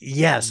I'm like,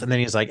 yes. And then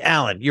he's like,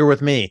 Alan, you're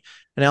with me.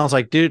 And Alan's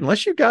like, dude,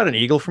 unless you got an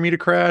eagle for me to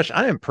crash,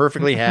 I am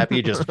perfectly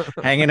happy just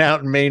hanging out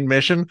in main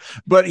mission.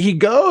 But he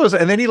goes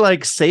and then he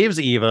like saves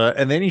Eva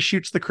and then he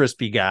shoots the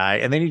crispy guy.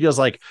 And then he does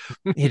like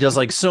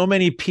so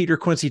many Peter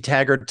Quincy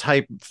Taggart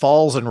type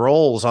falls and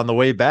rolls on the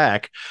way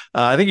back.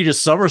 I think he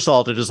just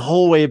somersaulted his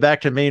whole way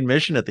back to main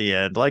mission at the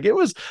end. Like it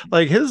was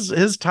like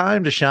his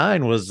time to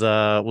shine was an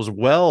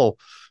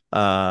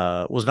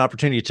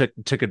opportunity he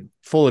took a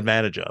full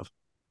advantage of.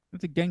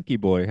 It's a Genki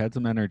boy. Had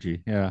some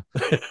energy. Yeah.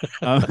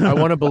 I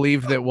want to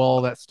believe that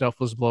while that stuff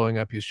was blowing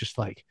up, he was just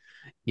like,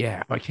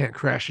 yeah, if I can't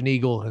crash an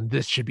eagle, then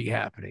this should be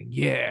happening.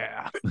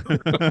 Yeah.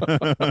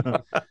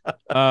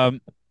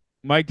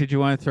 Mike, did you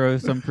want to throw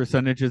some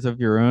percentages of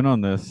your own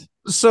on this?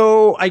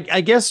 So I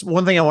guess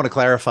one thing I want to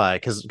clarify,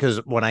 because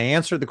when I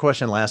answered the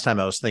question last time,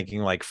 I was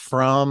thinking like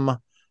from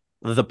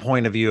the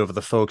point of view of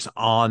the folks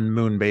on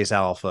Moonbase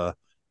Alpha,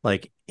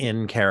 like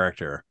in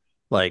character,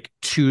 like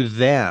to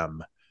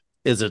them,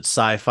 is it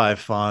sci-fi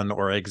fun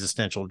or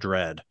existential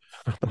dread?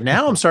 But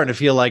now I'm starting to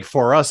feel like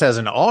for us as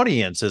an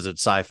audience, is it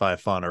sci-fi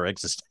fun or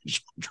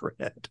existential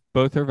dread?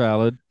 Both are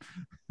valid.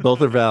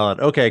 Both are valid.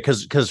 Okay,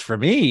 because for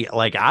me,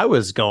 like I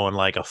was going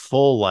like a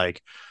full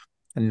like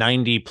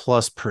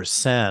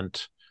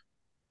 90+%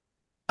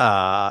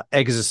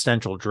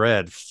 existential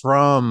dread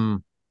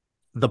from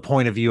the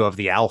point of view of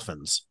the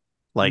Alphans.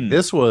 Like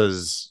this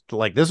was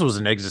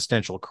an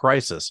existential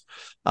crisis.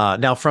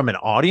 Now from an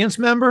audience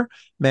member,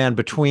 man,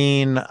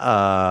 between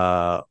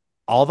all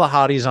the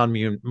hotties on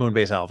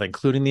Moonbase Alpha,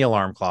 including the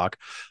alarm clock,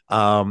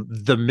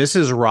 the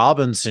Mrs.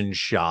 Robinson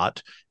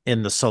shot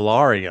in the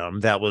solarium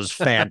that was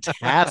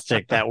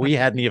fantastic that we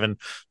hadn't even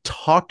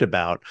talked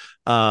about,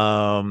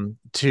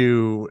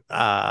 to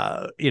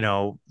the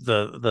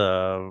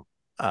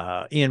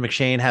Ian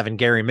McShane having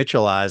Gary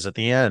Mitchell eyes at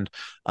the end.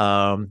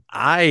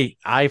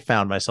 I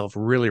found myself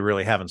really,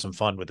 really having some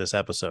fun with this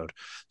episode.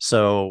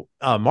 So,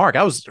 Mark,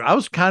 I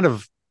was kind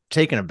of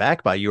taken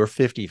aback by your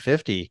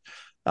 50-50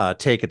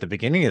 take at the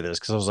beginning of this,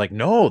 because I was like,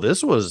 no,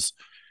 this was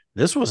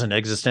an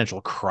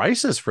existential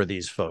crisis for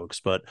these folks.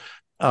 But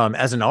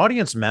as an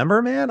audience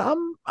member, man,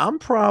 I'm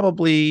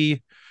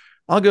probably,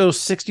 I'll go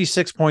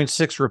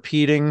 66.6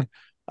 repeating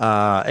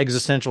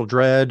existential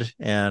dread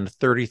and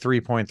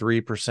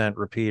 33.3%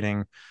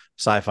 repeating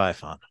sci-fi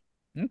fun.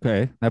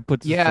 Okay, that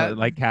puts us,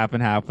 like half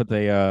and half with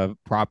a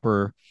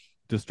proper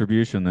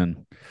distribution.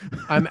 Then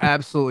I'm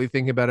absolutely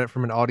thinking about it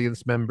from an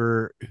audience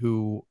member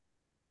who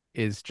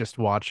is just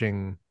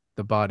watching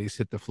the bodies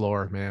hit the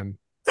floor, man.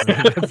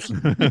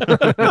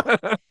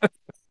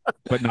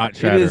 But not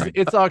shattering.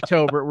 It's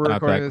October. We're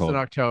Not recording that this in cold.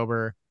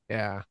 October.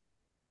 Yeah.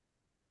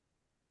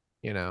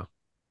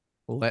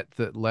 Let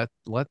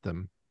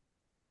them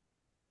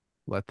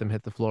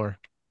hit the floor.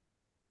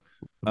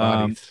 The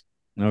bodies.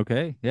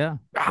 Okay, yeah.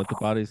 Let the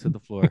bodies hit the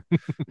floor.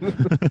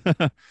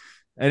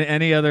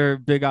 Any other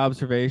big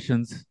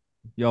observations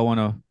y'all want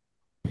to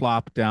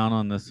plop down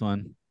on this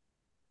one?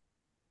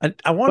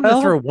 I wanted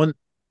to throw one.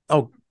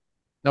 Oh,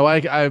 no,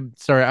 I'm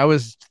sorry. I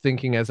was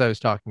thinking as I was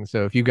talking.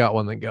 So if you got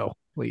one, then go,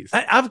 please.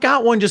 I've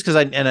got one just because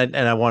I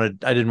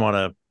want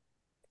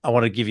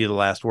to give you the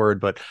last word,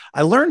 but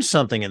I learned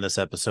something in this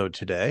episode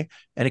today,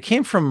 and it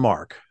came from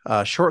Mark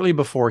shortly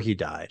before he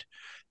died.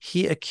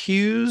 He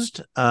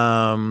accused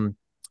Ian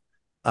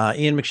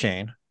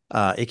McShane,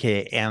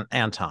 aka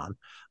Anton,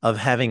 of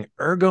having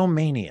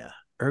ergomania.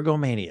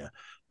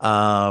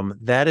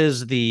 That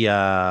is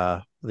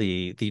the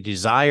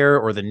desire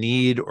or the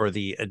need or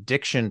the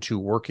addiction to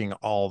working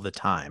all the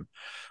time.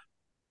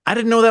 I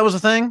didn't know that was a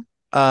thing.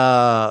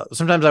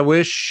 Sometimes I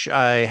wish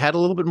I had a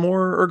little bit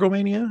more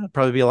ergomania. I'd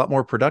probably be a lot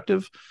more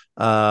productive.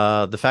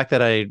 The fact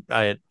that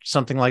I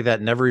something like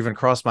that never even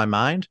crossed my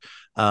mind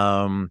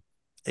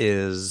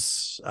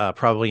is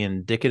probably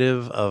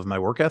indicative of my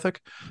work ethic.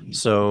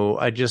 So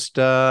I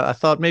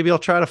thought maybe I'll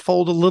try to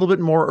fold a little bit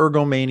more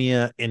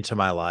ergomania into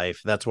my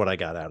life. That's what I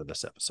got out of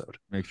this episode.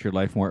 Makes your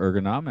life more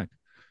ergonomic.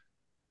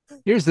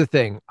 Here's the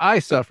thing. I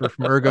suffer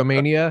from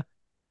ergomania,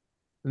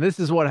 and this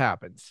is what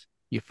happens.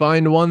 You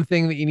find one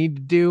thing that you need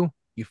to do,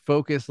 you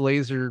focus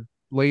laser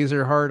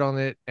hard on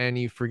it, and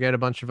you forget a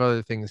bunch of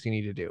other things you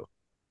need to do.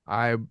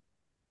 I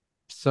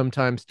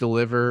sometimes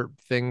deliver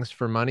things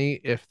for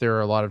money. If there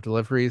are a lot of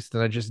deliveries,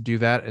 then I just do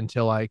that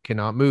until I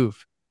cannot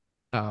move.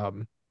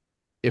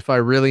 If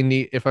I'm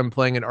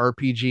playing an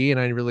RPG and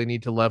I really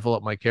need to level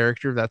up my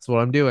character, that's what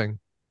I'm doing.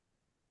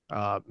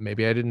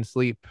 Maybe I didn't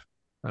sleep.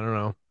 I don't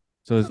know.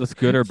 So is this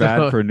good or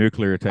bad for a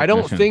nuclear technician? I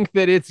don't think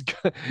that it's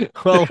good.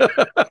 Well,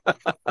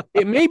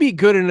 it may be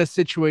good in a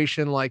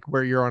situation like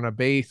where you're on a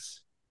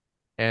base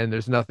and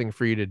there's nothing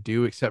for you to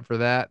do except for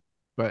that,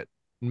 but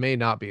it may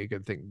not be a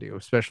good thing to do,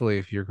 especially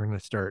if you're going to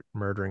start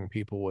murdering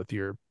people with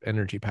your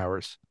energy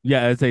powers.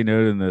 Yeah, as they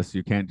noted in this,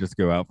 you can't just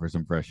go out for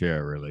some fresh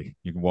air, really.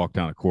 You can walk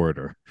down a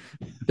corridor.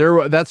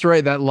 That's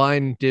right. That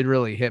line did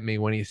really hit me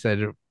when he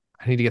said,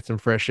 I need to get some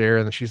fresh air.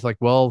 And she's like,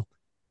 well,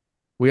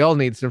 we all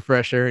need some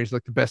fresh air. He's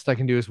like, the best I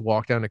can do is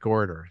walk down a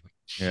corridor.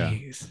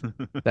 Jeez.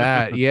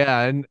 Yeah.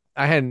 And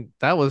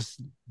that was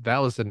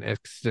an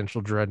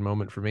existential dread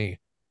moment for me.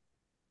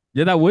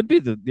 Yeah, that would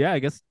be I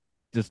guess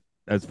just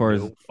as far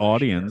as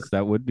audience,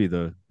 that would be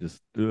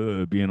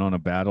being on a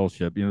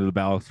battleship, the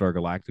Battlestar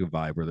Galactica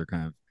vibe where they're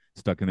kind of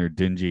stuck in their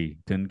dingy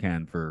tin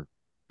can for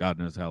God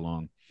knows how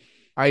long.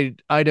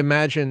 I'd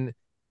imagine,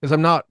 because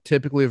I'm not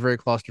typically a very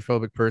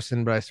claustrophobic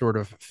person, but I sort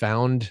of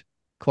found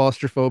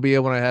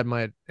claustrophobia when I had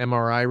my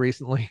MRI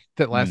recently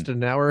that lasted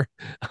an hour.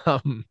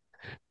 I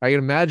can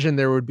imagine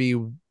there would be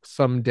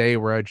some day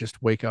where I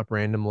just wake up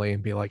randomly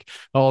and be like,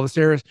 "Oh, this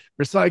air is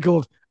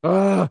recycled."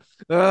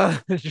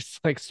 Just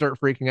like start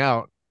freaking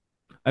out.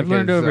 I've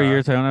learned over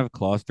years I don't have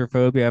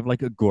claustrophobia. I have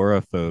like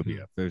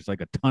agoraphobia. There's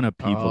like a ton of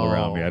people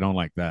around me. I don't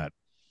like that.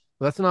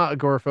 Well, that's not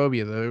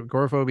agoraphobia. The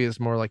agoraphobia is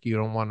more like you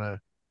don't want to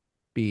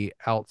be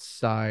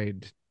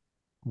outside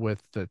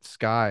with the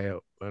sky.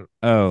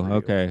 Oh,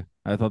 okay.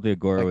 I thought the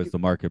agora was the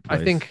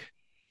marketplace.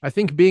 I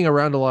think being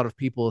around a lot of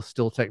people is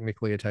still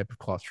technically a type of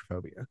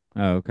claustrophobia.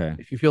 Oh, okay.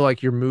 If you feel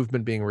like your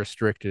movement being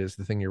restricted is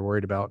the thing you're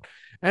worried about.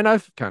 And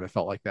I've kind of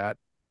felt like that.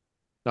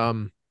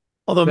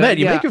 Although, Matt,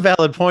 you make a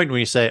valid point when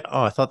you say,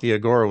 "Oh, I thought the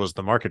agora was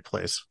the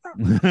marketplace."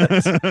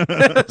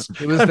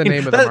 It was the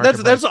name of the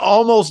marketplace. That's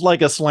almost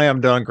like a slam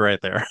dunk right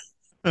there.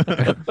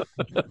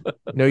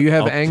 No, you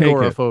have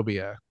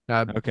angoraphobia.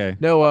 Okay.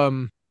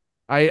 No,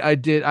 I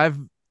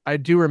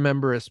do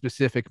remember a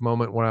specific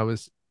moment when I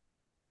was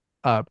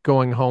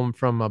going home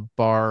from a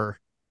bar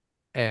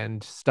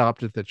and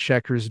stopped at the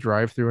Checkers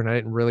drive-thru, and I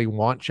didn't really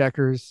want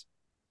Checkers,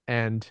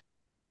 and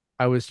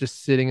I was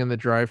just sitting in the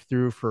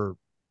drive-thru for,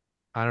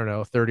 I don't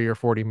know, 30 or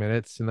 40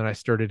 minutes, and then I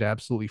started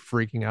absolutely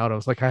freaking out. I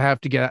was like, I have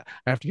to get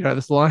out of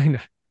this line.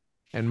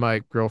 And my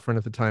girlfriend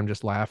at the time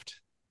just laughed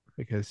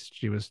because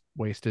she was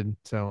wasted.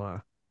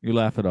 So You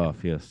laugh it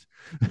off, yes.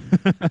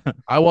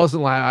 I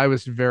wasn't I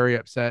was very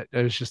upset.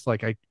 It was just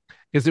like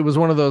because it was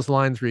one of those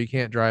lines where you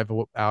can't drive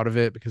out of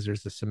it because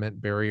there's the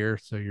cement barrier.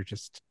 So you're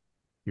just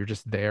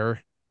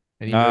there,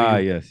 and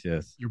Yes,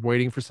 yes. you're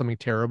waiting for something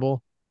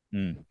terrible.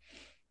 Mm.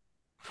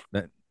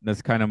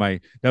 That's kind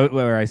of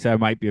where I said I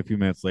might be a few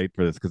minutes late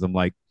for this because I'm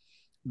like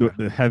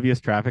the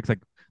heaviest traffic's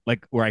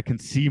like where I can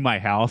see my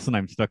house and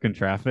I'm stuck in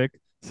traffic.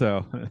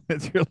 So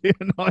it's really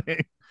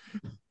annoying.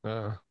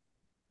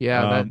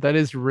 Yeah, Um, that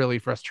is really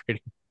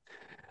frustrating.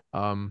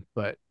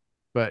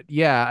 But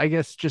yeah, I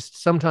guess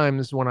just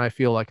sometimes when I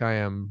feel like I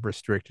am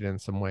restricted in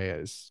some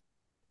ways.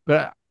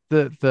 But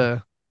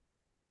I'm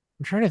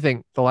trying to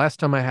think. The last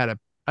time I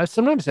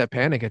sometimes have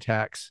panic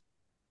attacks,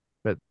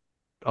 but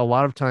a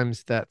lot of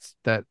times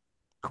that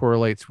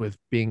correlates with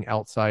being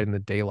outside in the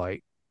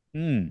daylight,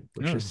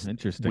 which is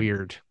interesting.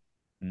 weird.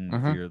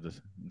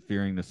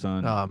 Fearing the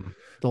sun.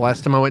 The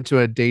last time I went to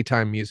a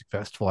daytime music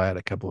festival, I had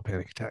a couple of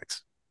panic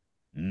attacks.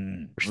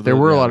 Well, There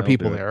were a lot of they'll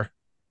people do it. there.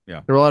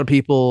 Yeah. There were a lot of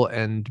people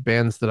and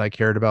bands that I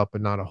cared about, but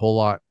not a whole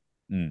lot.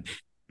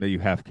 That you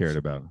have cared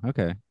about.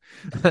 Okay.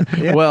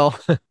 Yeah. Well,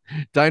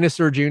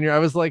 Dinosaur Jr. I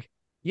was like,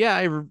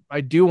 yeah,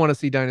 I do want to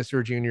see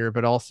Dinosaur Jr.,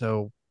 but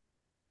also,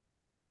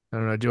 I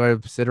don't know, do I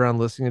sit around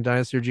listening to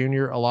Dinosaur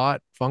Jr. a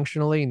lot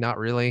functionally? Not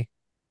really.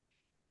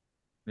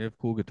 They have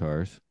cool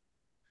guitars.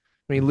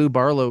 I mean, Lou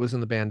Barlow was in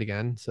the band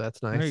again, so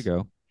that's nice. There you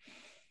go.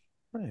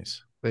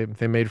 Nice.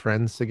 They made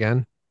friends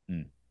again.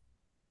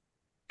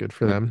 Good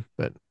for them.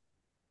 But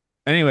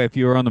anyway, if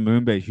you were on the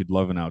moon base, you'd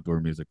love an outdoor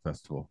music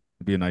festival.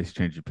 It'd be a nice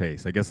change of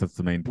pace. I guess that's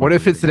the main point. What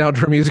if it's an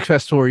outdoor music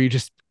festival where you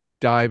just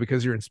die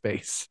because you're in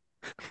space?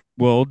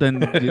 Well, then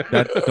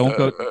don't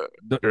go.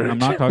 I'm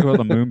not talking about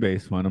the moon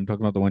base one. I'm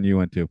talking about the one you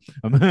went to.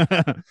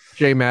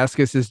 Jay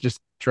Mascis is just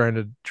trying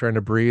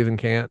to breathe and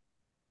can't.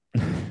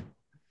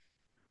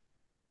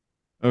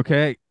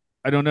 Okay.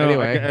 I don't know.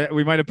 Anyway.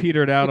 We might have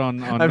petered out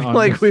on I feel on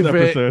like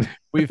this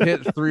we've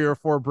hit 3 or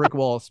 4 brick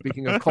walls.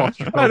 Speaking of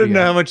claustrophobia, I didn't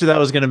know how much of that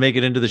was going to make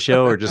it into the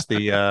show or just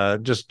the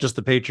just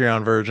the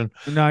Patreon version.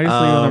 No, I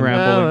just leave on the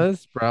rambling. No,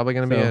 it's probably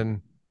going to be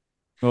in.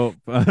 Well,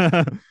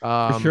 for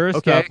sure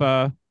okay.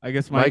 stuff. I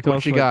guess Mike,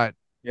 what you got?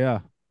 Yeah.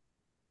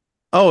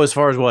 Oh, as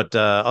far as what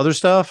other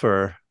stuff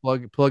or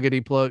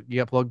pluggity plug?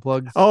 You got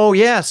plugs? Oh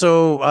yeah,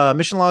 so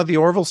Mission Log of the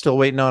Orville still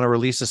waiting on a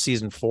release of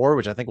season 4,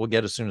 which I think we'll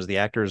get as soon as the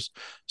actors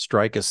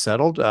strike is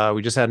settled.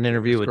 We just had an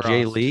interview with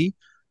Jay Lee,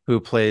 who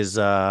plays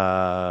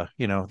the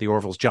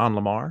Orville's John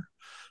Lamar,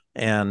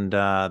 and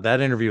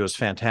that interview was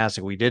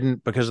fantastic. We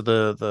didn't, because of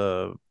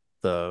the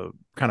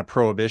kind of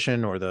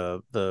prohibition or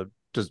the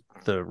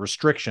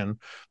restriction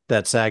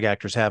that SAG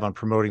actors have on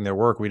promoting their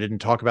work, we didn't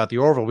talk about the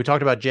Orville. We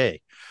talked about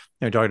Jay.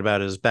 We talked about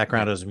his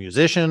background as a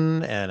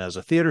musician and as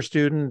a theater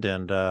student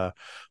and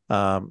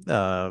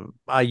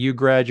IU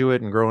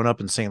graduate and growing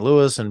up in St.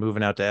 Louis and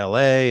moving out to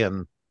LA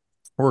and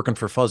working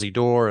for Fuzzy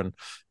Door and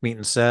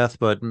meeting Seth.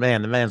 But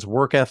man, the man's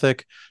work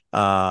ethic,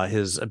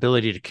 his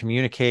ability to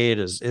communicate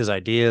his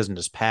ideas and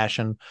his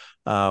passion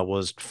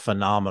was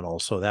phenomenal.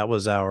 So that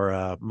was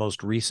our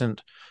most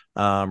recent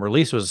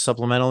release. Was a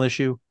supplemental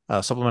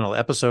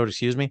episode,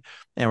 excuse me.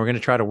 And we're going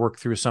to try to work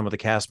through some of the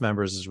cast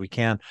members as we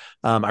can.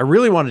 I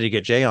really wanted to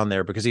get Jay on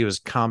there because he was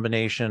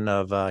combination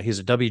of, he's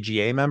a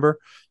WGA member.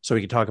 So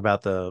we could talk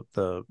about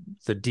the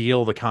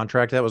deal, the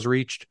contract that was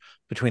reached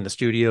between the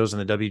studios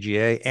and the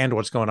WGA and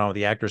what's going on with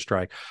the actor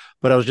strike.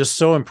 But I was just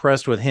so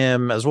impressed with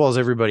him as well as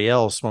everybody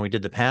else when we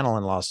did the panel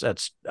in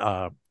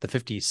the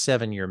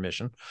 57-year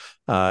mission,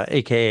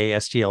 AKA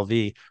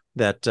STLV,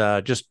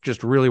 that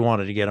just really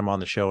wanted to get him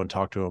on the show and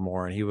talk to him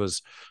more. And he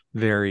was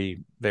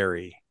very,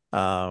 very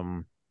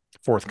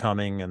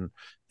forthcoming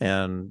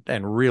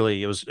and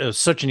really it was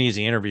such an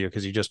easy interview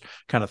because you just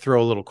kind of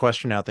throw a little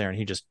question out there and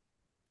he just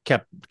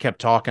kept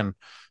talking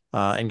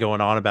and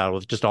going on about it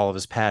with just all of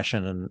his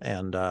passion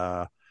and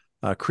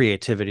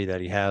creativity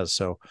that he has.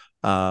 So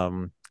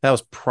that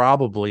was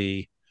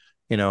probably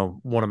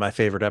one of my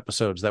favorite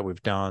episodes that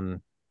we've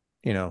done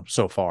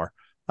so far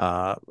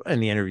in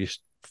the interview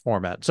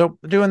format. So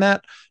doing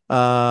that,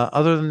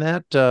 other than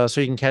that,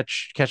 so you can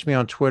catch me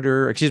on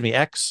Twitter,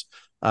 X,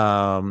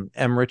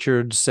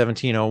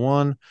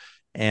 mrichards1701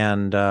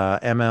 and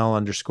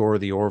ML_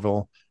 the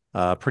Orville,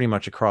 pretty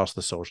much across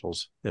the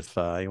socials. If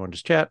you want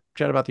to just chat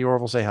about the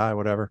Orville, say hi,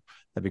 whatever,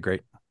 that'd be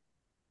great.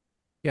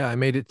 Yeah, I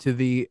made it to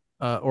the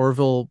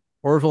Orville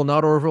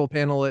not Orville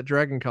panel at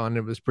DragonCon.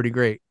 It was pretty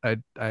great.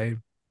 I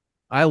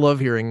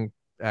love hearing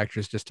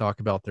actors just talk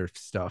about their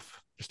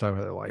stuff, just talk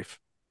about their life.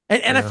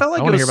 And I felt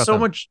like it was so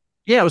much,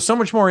 it was so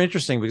much more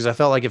interesting because I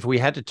felt like if we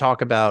had to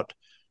talk about,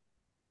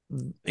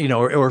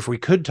 or if we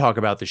could talk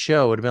about the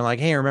show, it would have been like,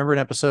 hey, remember an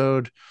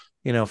episode,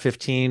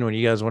 15 when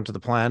you guys went to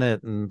the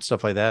planet and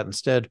stuff like that.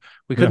 Instead,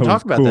 we couldn't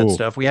talk about that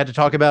stuff. We had to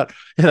talk about,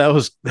 that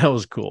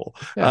was cool.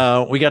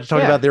 Yeah. We got to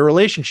talk about their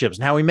relationships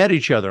and how we met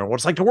each other and what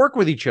it's like to work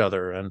with each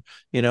other. And,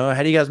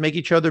 how do you guys make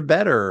each other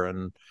better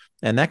and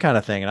that kind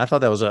of thing. And I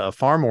thought that was a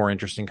far more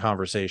interesting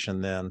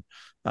conversation than,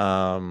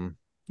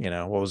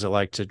 what was it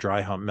like to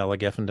dry hump Mela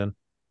Geffenden?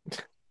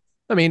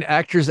 I mean,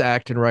 actors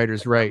act and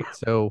writers write.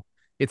 So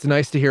it's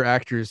nice to hear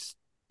actors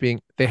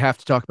they have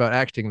to talk about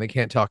acting. They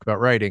can't talk about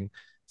writing.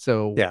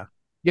 So, Yeah.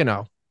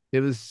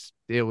 it was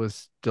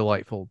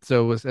delightful.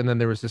 And then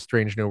there was this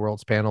Strange New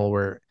Worlds panel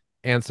where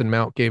Anson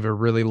Mount gave a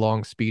really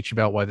long speech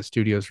about why the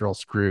studios are all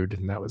screwed.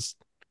 And that was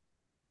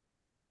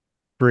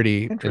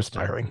pretty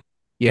Interesting. inspiring.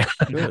 Yeah.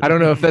 Good. I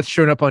don't know if that's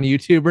shown up on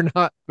YouTube or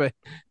not, but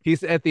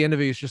he's at the end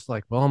of it, he's just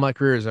like, well, my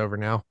career is over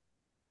now.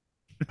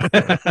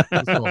 It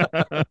was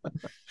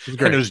And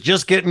great. it was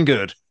just getting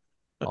good.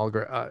 All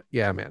great.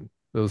 Yeah, man.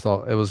 It was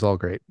all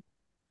great.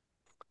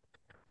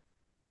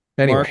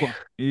 Anyway, Mark, well,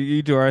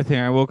 you do our thing.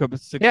 I woke up at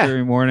 6:30 Yeah. in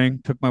the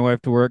morning, took my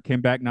wife to work, came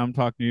back. Now I'm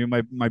talking to you.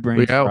 My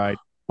brain's fried.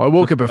 I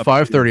woke What's up at up,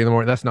 5:30 in the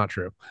morning. That's not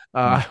true. Mm.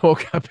 I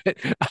woke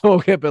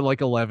up at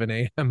like 11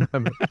 a.m.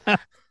 I'm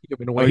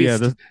human Oh yeah,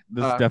 waste. this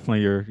is definitely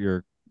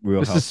your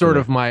wheelhouse. This is sort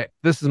of my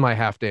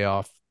half day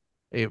off.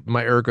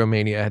 My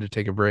ergomania had to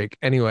take a break.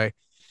 Anyway,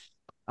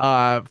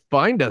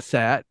 find us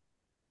at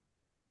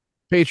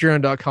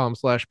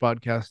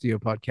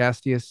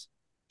patreon.com/podcastius.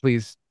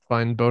 Please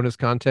find bonus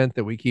content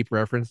that we keep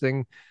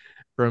referencing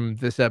from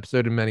this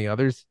episode and many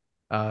others.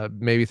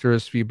 Maybe throw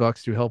us a few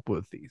bucks to help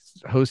with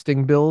these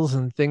hosting bills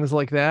and things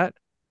like that.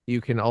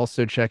 You can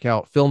also check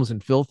out Films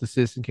and Filth, the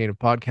Citizen Kane of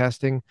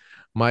podcasting.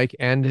 Mike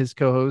and his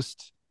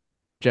co-host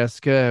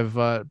Jessica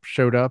have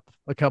showed up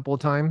a couple of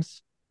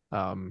times.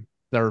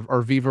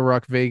 Our Viva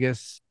Rock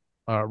Vegas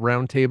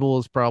roundtable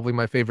is probably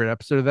my favorite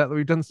episode of that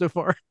we've done so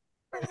far.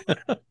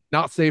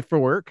 Not safe for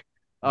work.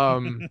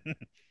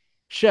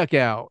 Check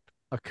out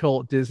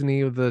Occult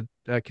Disney with the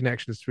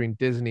connections between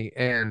Disney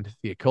and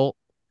the occult.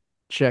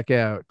 Check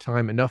out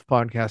Time Enough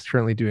podcast,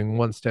 currently doing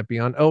One Step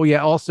Beyond. Oh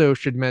yeah, also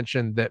should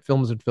mention that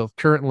Films and Filth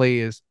currently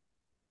is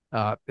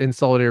in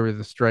solidarity with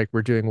the strike.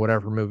 We're doing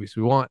whatever movies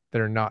we want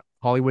that are not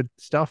Hollywood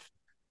stuff.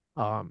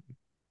 God,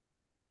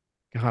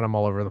 I'm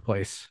all over the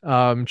place.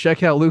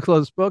 Check out Luke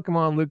Loves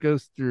Pokemon. Luke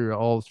goes through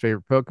all his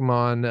favorite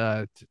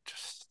Pokemon.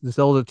 The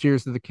Zelda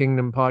Tears of the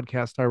Kingdom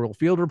podcast, Hyrule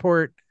Field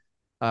Report,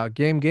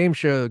 game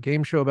show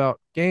about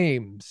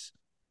games,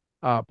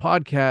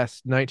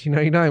 podcast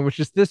 1999, which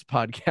is this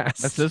podcast.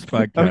 That's this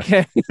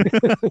podcast.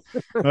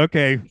 Okay.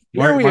 Okay.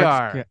 Here we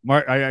Mark's- are.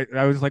 Mark,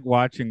 I was like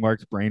watching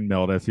Mark's brain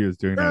melt as he was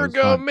doing that. It was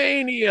fun.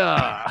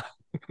 Ergomania.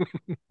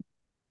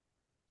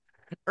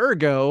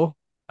 Ergo,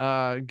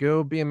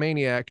 go be a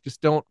maniac.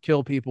 Just don't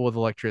kill people with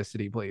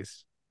electricity,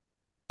 please.